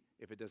see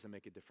if it doesn't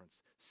make a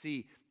difference.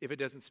 See if it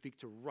doesn't speak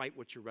to right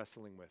what you're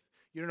wrestling with.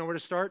 You don't know where to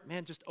start?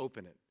 Man, just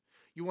open it.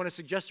 You want a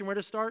suggestion where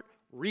to start?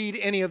 Read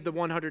any of the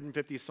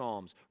 150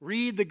 Psalms.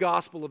 Read the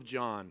Gospel of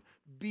John.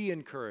 Be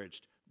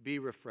encouraged. Be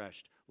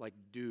refreshed like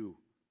dew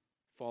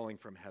falling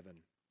from heaven.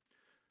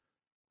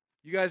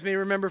 You guys may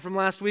remember from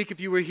last week, if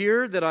you were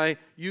here, that I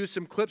used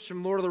some clips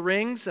from Lord of the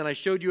Rings, and I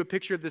showed you a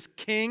picture of this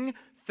king,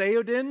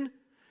 Theoden.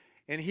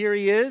 And here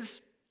he is,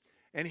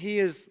 and he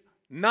is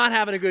not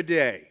having a good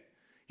day.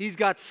 He's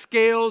got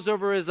scales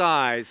over his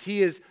eyes.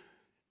 He is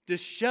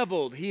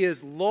disheveled. He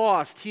is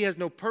lost. He has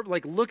no purpose.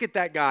 Like, look at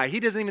that guy. He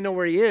doesn't even know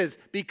where he is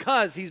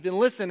because he's been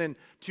listening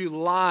to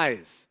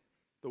lies,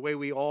 the way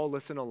we all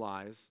listen to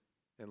lies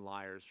and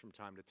liars from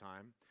time to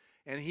time.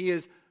 And he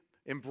has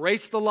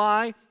embraced the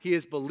lie. He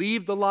has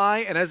believed the lie.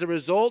 And as a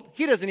result,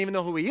 he doesn't even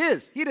know who he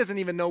is. He doesn't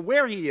even know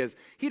where he is.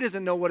 He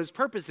doesn't know what his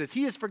purpose is.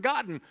 He has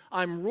forgotten,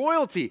 I'm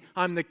royalty.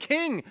 I'm the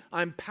king.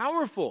 I'm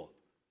powerful.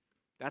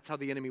 That's how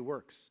the enemy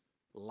works.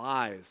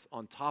 Lies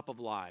on top of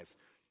lies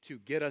to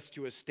get us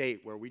to a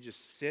state where we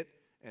just sit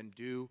and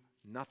do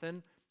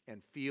nothing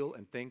and feel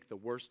and think the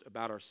worst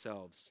about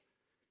ourselves.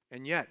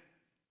 And yet,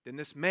 then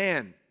this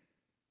man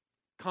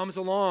comes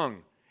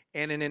along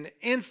and in an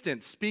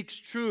instant speaks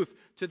truth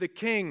to the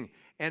king,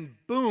 and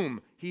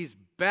boom, he's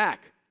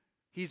back.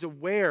 He's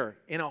aware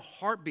in a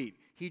heartbeat.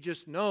 He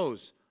just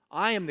knows,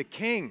 I am the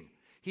king.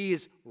 He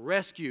is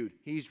rescued.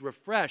 He's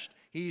refreshed.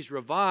 He's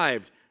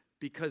revived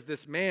because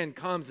this man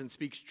comes and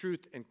speaks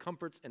truth and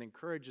comforts and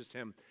encourages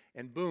him.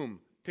 And boom,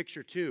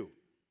 picture 2.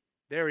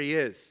 There he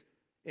is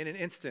in an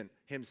instant,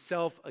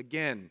 himself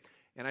again.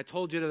 And I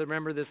told you to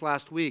remember this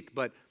last week,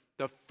 but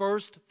the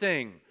first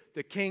thing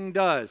the king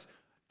does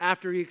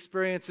after he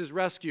experiences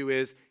rescue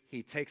is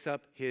he takes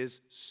up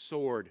his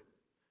sword.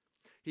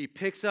 He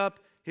picks up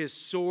his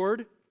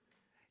sword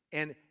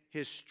and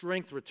his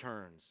strength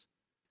returns.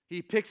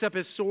 He picks up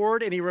his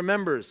sword and he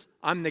remembers,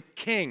 I'm the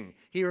king.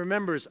 He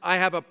remembers, I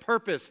have a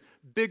purpose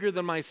bigger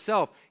than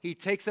myself. He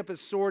takes up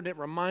his sword and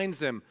it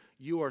reminds him,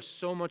 you are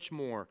so much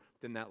more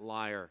than that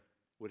liar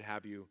would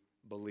have you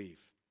believe.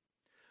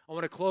 I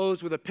want to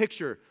close with a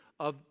picture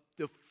of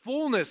the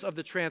fullness of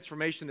the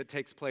transformation that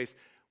takes place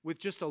with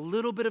just a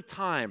little bit of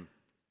time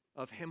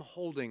of him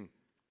holding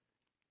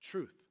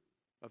truth,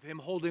 of him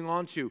holding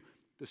on to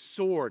the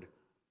sword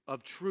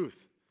of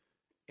truth.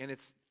 And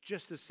it's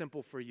just as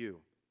simple for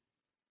you.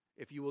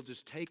 If you will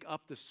just take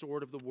up the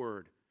sword of the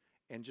word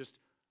and just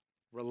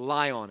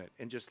rely on it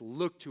and just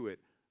look to it.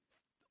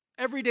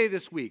 Every day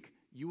this week,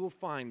 you will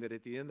find that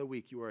at the end of the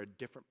week, you are a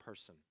different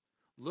person.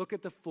 Look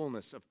at the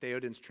fullness of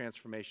Theoden's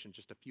transformation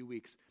just a few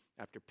weeks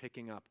after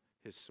picking up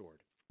his sword.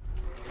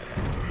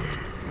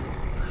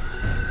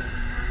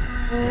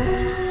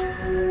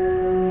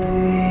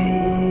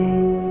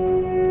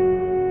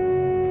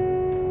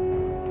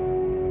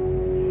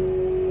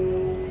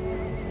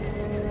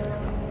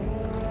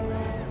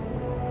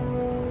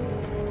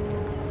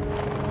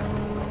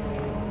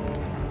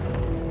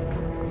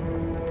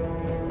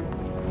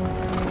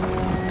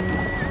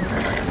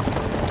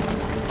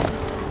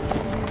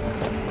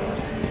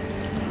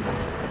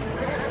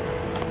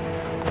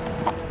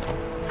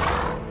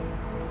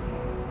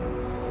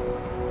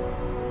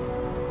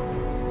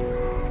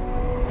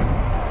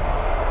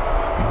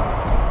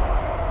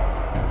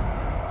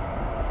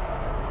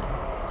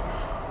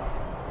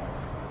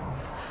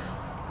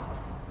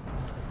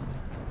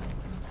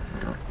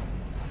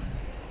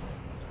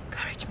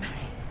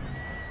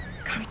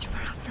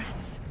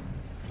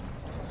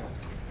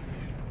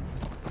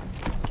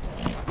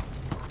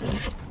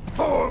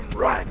 Form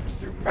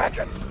ranks, you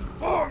maggots!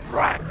 Form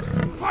ranks!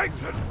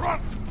 Pikes in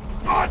front!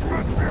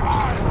 Archers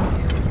behind!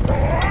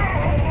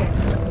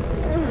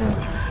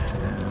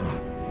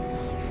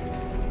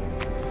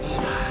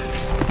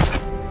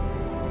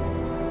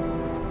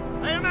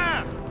 Hey,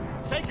 man!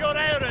 Take your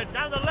Aerid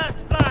down the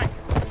left flank!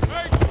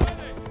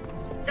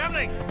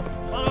 Gamling,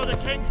 follow the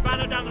King's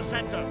banner down the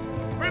center.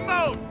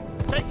 Grimmauld,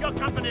 take your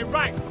company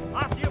right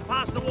after you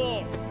pass the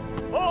wall.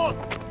 Forth,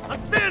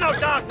 and fear no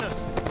darkness!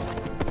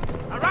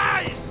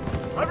 Arise!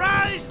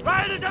 Arise,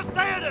 riders of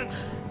Theoden!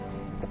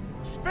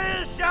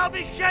 Spears shall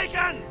be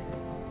shaken!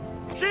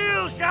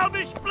 Shields shall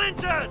be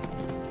splintered!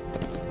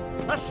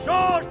 A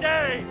sword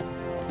day!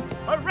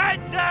 A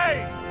red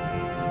day!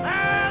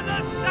 And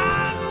the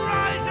sun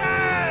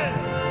rises!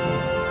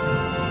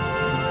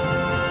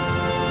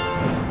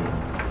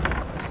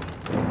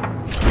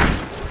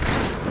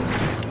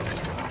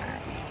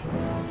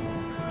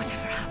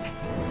 Whatever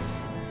happens,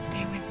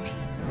 stay with me.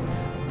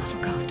 I'll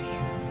look after you.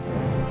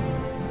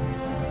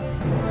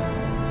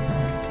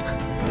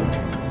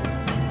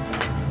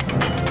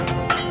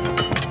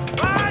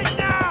 Ride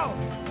now!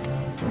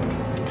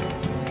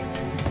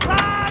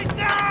 Ride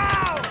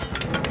now!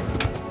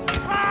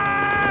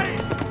 Ride!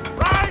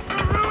 Ride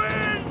for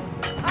ruin!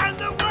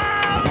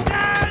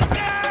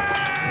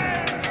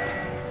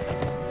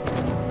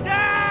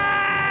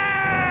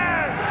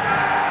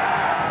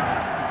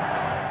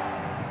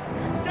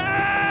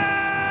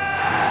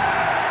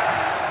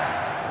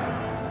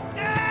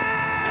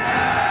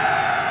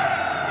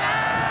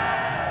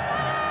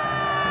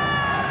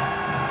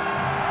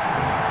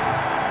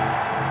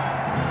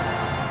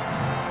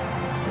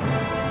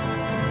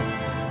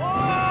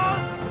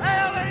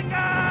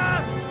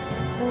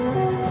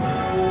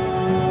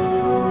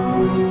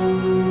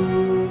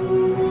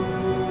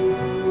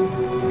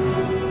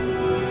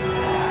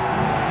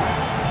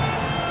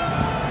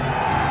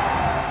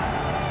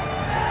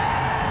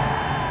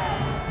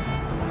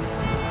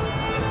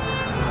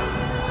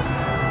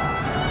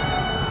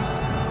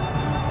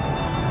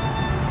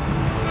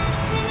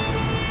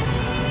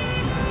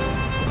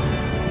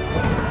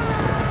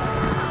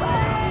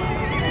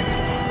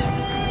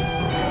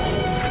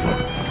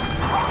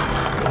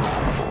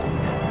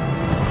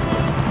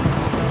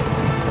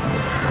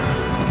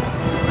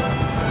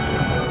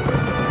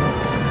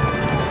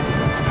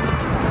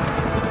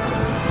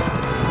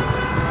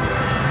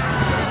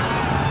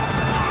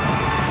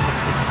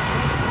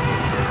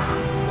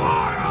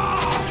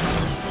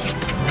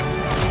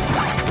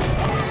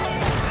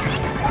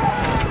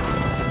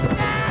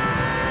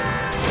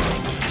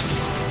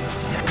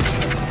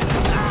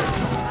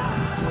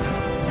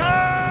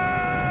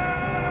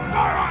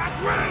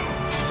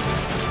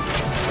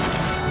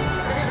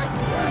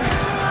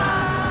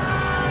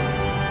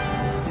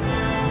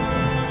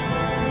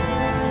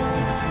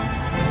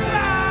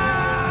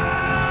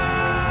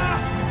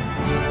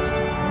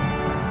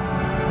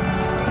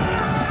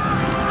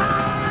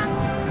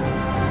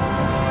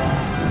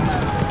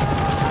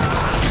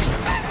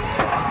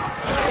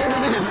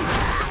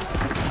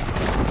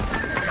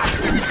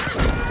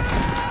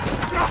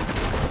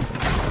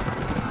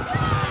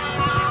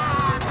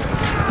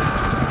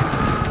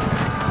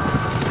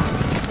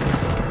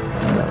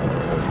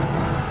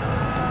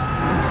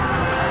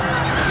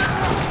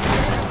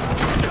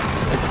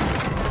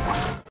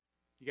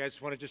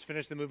 guys want to just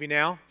finish the movie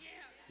now?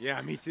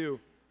 Yeah, me too.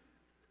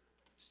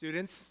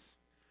 Students,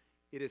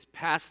 it is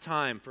past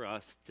time for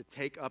us to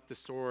take up the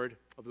sword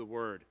of the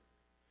Word.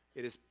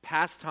 It is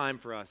past time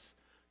for us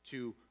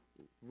to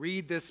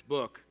read this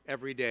book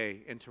every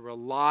day and to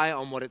rely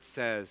on what it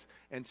says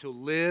and to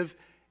live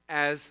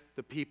as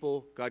the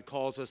people God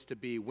calls us to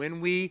be.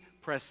 When we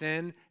press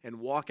in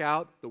and walk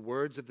out the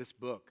words of this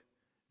book,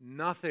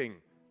 nothing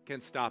can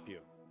stop you.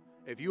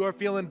 If you are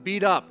feeling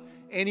beat up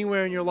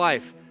anywhere in your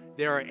life,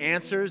 there are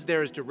answers,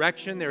 there is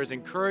direction, there is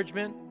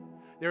encouragement,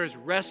 there is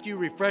rescue,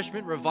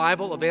 refreshment,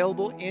 revival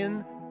available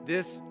in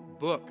this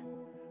book.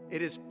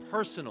 It is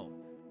personal.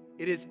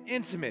 It is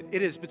intimate.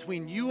 It is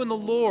between you and the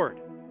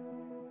Lord.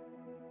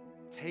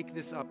 Take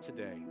this up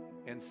today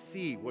and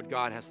see what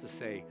God has to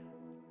say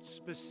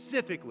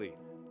specifically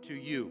to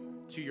you,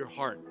 to your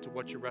heart, to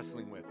what you're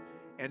wrestling with.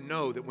 And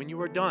know that when you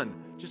are done,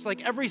 just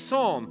like every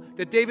psalm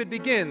that David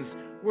begins,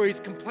 where he's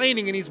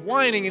complaining and he's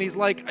whining and he's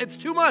like, it's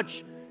too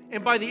much.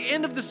 And by the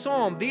end of the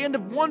psalm, the end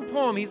of one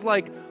poem, he's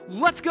like,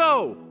 let's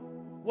go.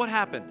 What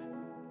happened?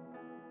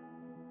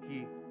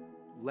 He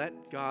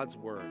let God's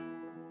word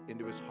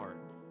into his heart,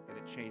 and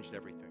it changed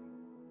everything.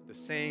 The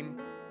same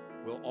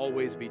will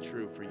always be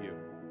true for you.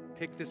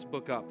 Pick this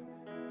book up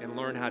and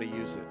learn how to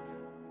use it.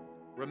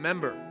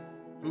 Remember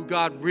who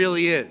God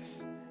really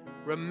is.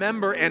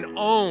 Remember and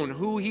own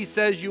who he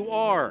says you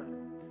are.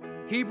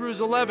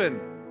 Hebrews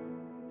 11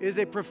 is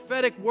a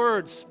prophetic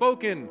word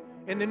spoken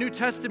in the New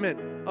Testament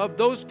of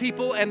those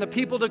people and the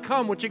people to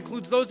come, which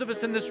includes those of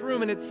us in this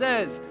room. And it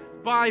says,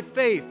 by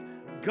faith,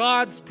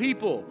 God's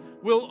people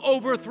will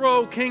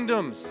overthrow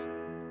kingdoms.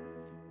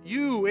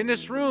 You in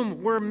this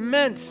room were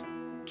meant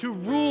to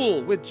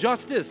rule with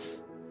justice.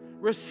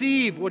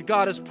 Receive what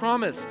God has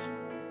promised.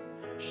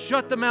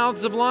 Shut the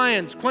mouths of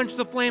lions, quench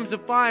the flames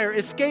of fire,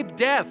 escape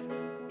death,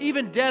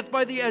 even death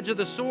by the edge of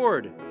the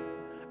sword.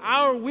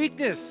 Our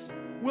weakness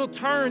will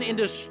turn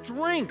into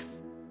strength.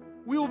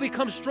 We will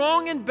become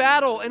strong in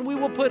battle, and we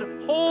will put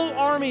whole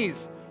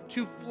armies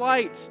to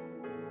flight.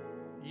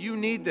 You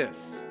need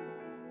this.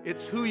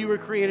 It's who you were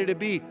created to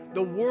be.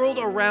 The world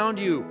around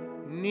you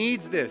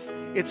needs this.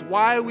 It's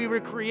why we were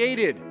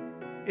created.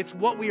 It's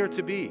what we are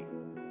to be.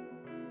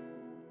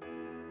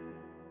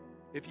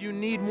 If you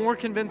need more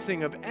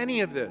convincing of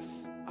any of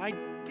this, I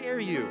dare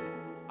you,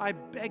 I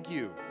beg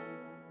you,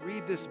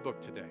 read this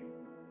book today.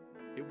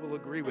 It will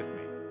agree with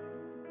me.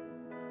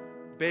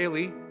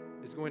 Bailey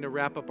is going to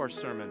wrap up our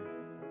sermon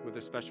with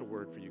a special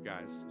word for you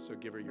guys, so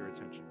give her your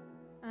attention.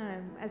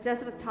 As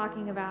Joseph was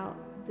talking about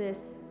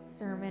this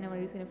sermon and what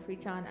he was going to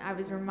preach on, I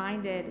was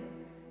reminded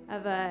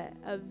of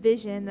a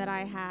vision that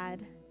I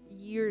had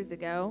years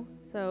ago,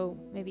 so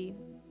maybe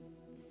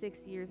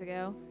 6 years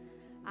ago.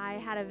 I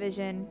had a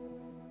vision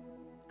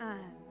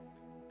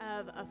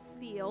of a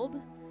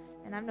field,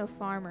 and I'm no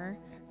farmer,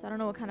 so I don't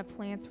know what kind of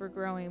plants were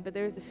growing, but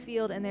there was a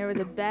field and there was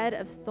a bed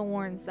of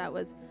thorns that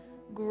was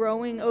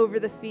growing over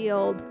the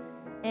field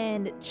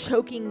and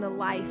choking the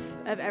life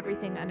of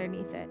everything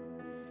underneath it.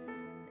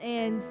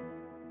 And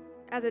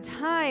at the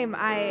time,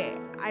 I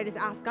just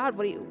asked God,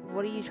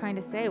 what are you trying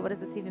to say? What does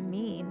this even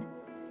mean?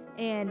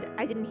 And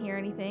I didn't hear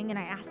anything, and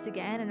I asked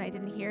again, and I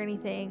didn't hear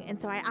anything.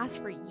 And so I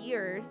asked for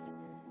years,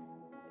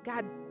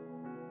 God,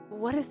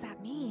 what does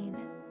that mean?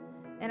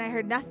 And I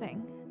heard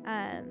nothing.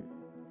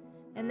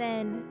 And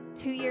then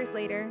 2 years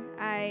later,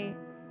 I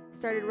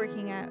started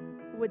working at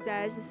Woods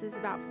Edge. This is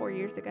about 4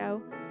 years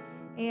ago.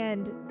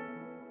 And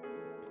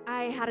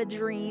I had a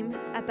dream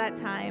at that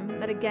time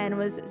that, again,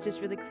 was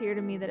just really clear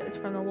to me that it was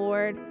from the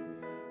Lord.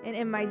 And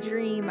in my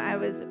dream, I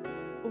was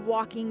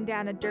walking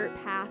down a dirt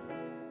path.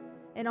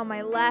 And on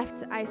my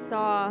left, I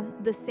saw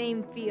the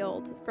same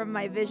field from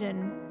my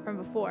vision from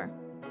before.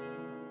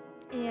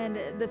 And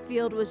the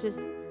field was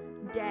just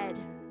dead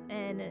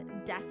and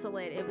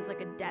desolate. It was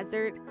like a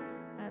desert,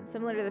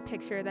 similar to the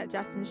picture that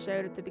Justin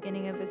showed at the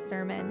beginning of his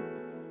sermon.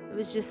 It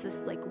was just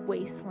this like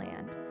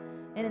wasteland.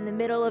 And in the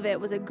middle of it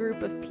was a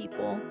group of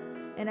people.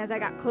 And as I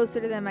got closer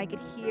to them, I could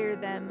hear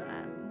them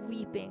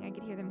weeping. I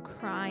could hear them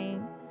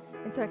crying.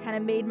 And so I kind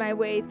of made my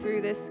way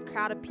through this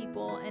crowd of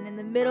people. And in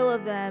the middle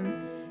of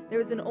them, there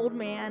was an old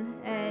man,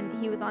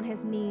 and he was on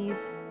his knees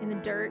in the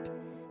dirt.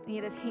 And he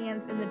had his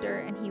hands in the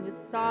dirt, and he was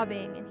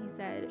sobbing. And he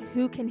said,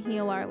 "Who can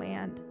heal our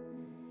land?"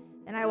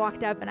 And I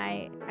walked up, and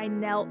I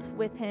knelt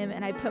with him,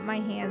 and I put my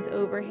hands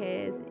over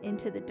his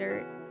into the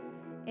dirt.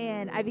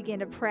 And I began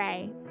to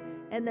pray.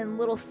 And then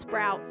little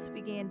sprouts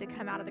began to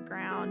come out of the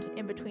ground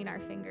in between our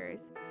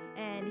fingers.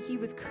 And he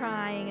was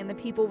crying, and the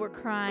people were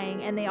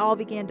crying, and they all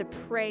began to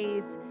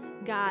praise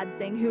God,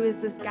 saying, "Who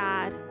is this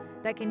God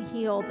that can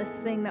heal this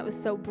thing that was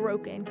so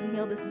broken, can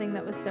heal this thing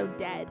that was so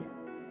dead?"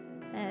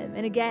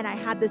 And again, I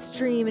had this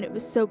dream, and it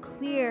was so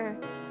clear,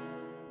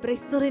 but I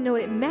still didn't know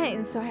what it meant.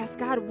 And so I asked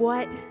God,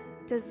 what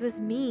does this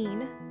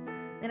mean?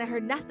 And I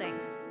heard nothing.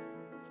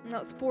 And that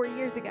was 4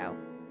 years ago.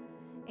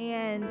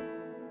 And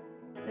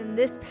then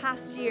this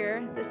past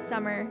year, this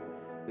summer,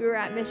 we were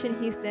at Mission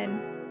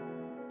Houston,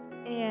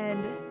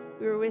 and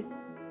we were with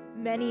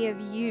many of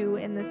you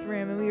in this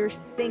room, and we were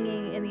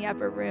singing in the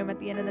upper room at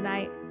the end of the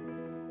night.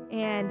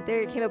 And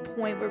there came a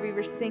point where we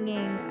were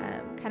singing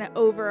kind of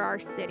over our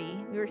city.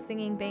 We were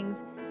singing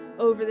things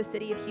over the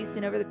city of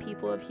Houston, over the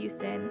people of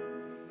Houston.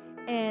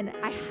 And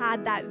I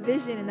had that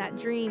vision and that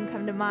dream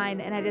come to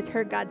mind, and I just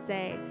heard God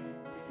say,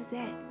 this is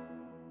it.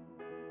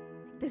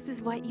 This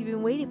is what you've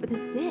been waiting for. This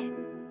is it.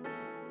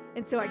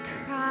 And so I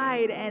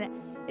cried, and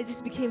it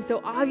just became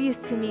so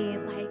obvious to me,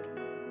 like,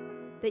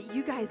 that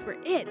you guys were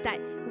it, that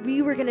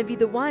we were going to be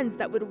the ones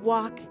that would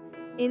walk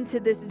into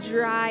this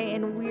dry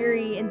and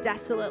weary and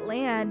desolate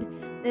land,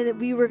 and that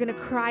we were going to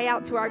cry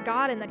out to our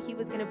God, and that he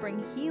was going to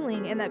bring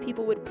healing, and that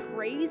people would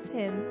praise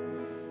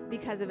him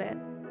because of it.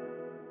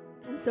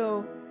 And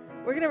so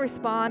we're going to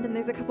respond, and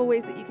there's a couple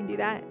ways that you can do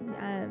that.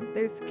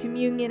 There's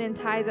communion and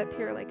tithe up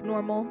here like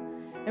normal,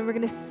 and we're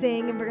going to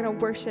sing and we're going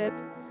to worship.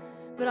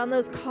 But on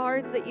those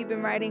cards that you've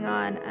been writing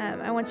on,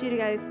 I want you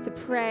guys to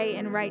pray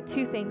and write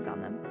two things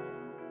on them.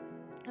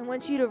 I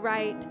want you to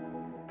write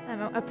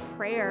a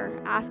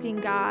prayer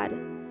asking God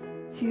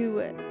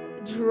to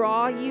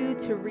draw you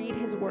to read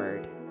his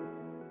word.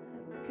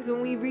 Because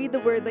when we read the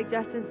word, like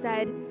Justin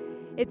said,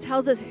 it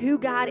tells us who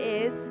God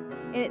is,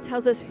 and it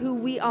tells us who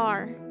we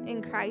are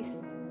in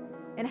Christ.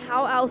 And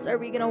how else are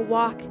we going to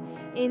walk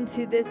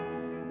into this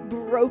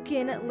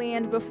broken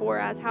land before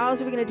us? How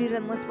else are we going to do it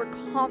unless we're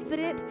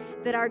confident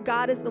that our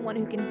God is the one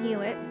who can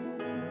heal it?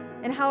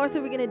 And how else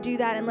are we going to do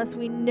that unless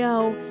we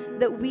know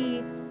that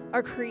we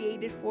are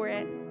created for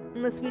it,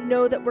 unless we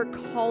know that we're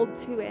called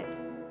to it?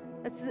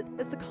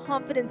 That's the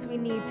confidence we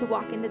need to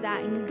walk into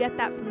that, and you get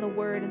that from the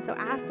word. And so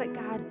ask that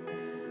God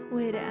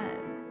would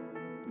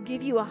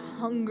give you a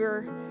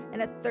hunger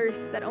and a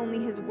thirst that only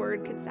his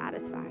word could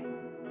satisfy,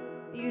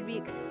 that you would be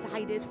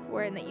excited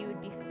for it, and that you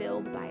would be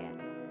filled by it.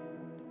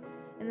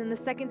 And then the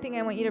second thing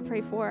I want you to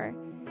pray for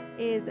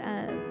is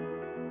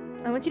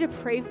I want you to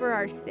pray for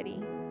our city,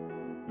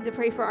 and to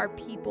pray for our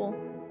people.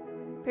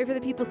 Pray for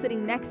the people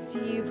sitting next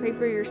to you. Pray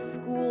for your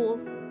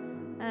schools.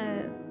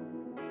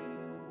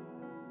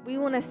 We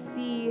want to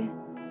see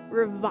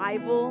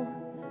revival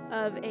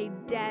of a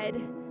dead,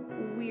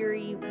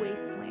 weary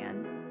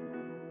wasteland.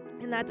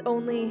 And that's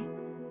only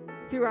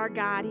through our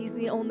God. He's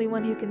the only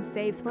one who can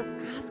save. So let's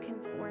ask him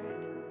for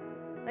it.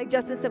 Like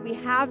Justin said, we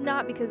have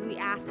not because we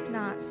ask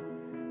not.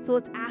 So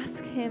let's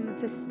ask him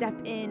to step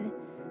in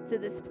to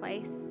this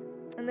place.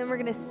 And then we're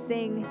going to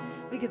sing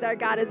because our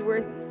God is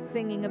worth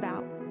singing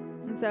about.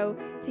 And so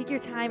take your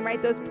time,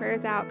 write those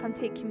prayers out, come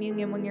take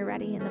communion when you're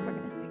ready, and then we're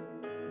going to sing.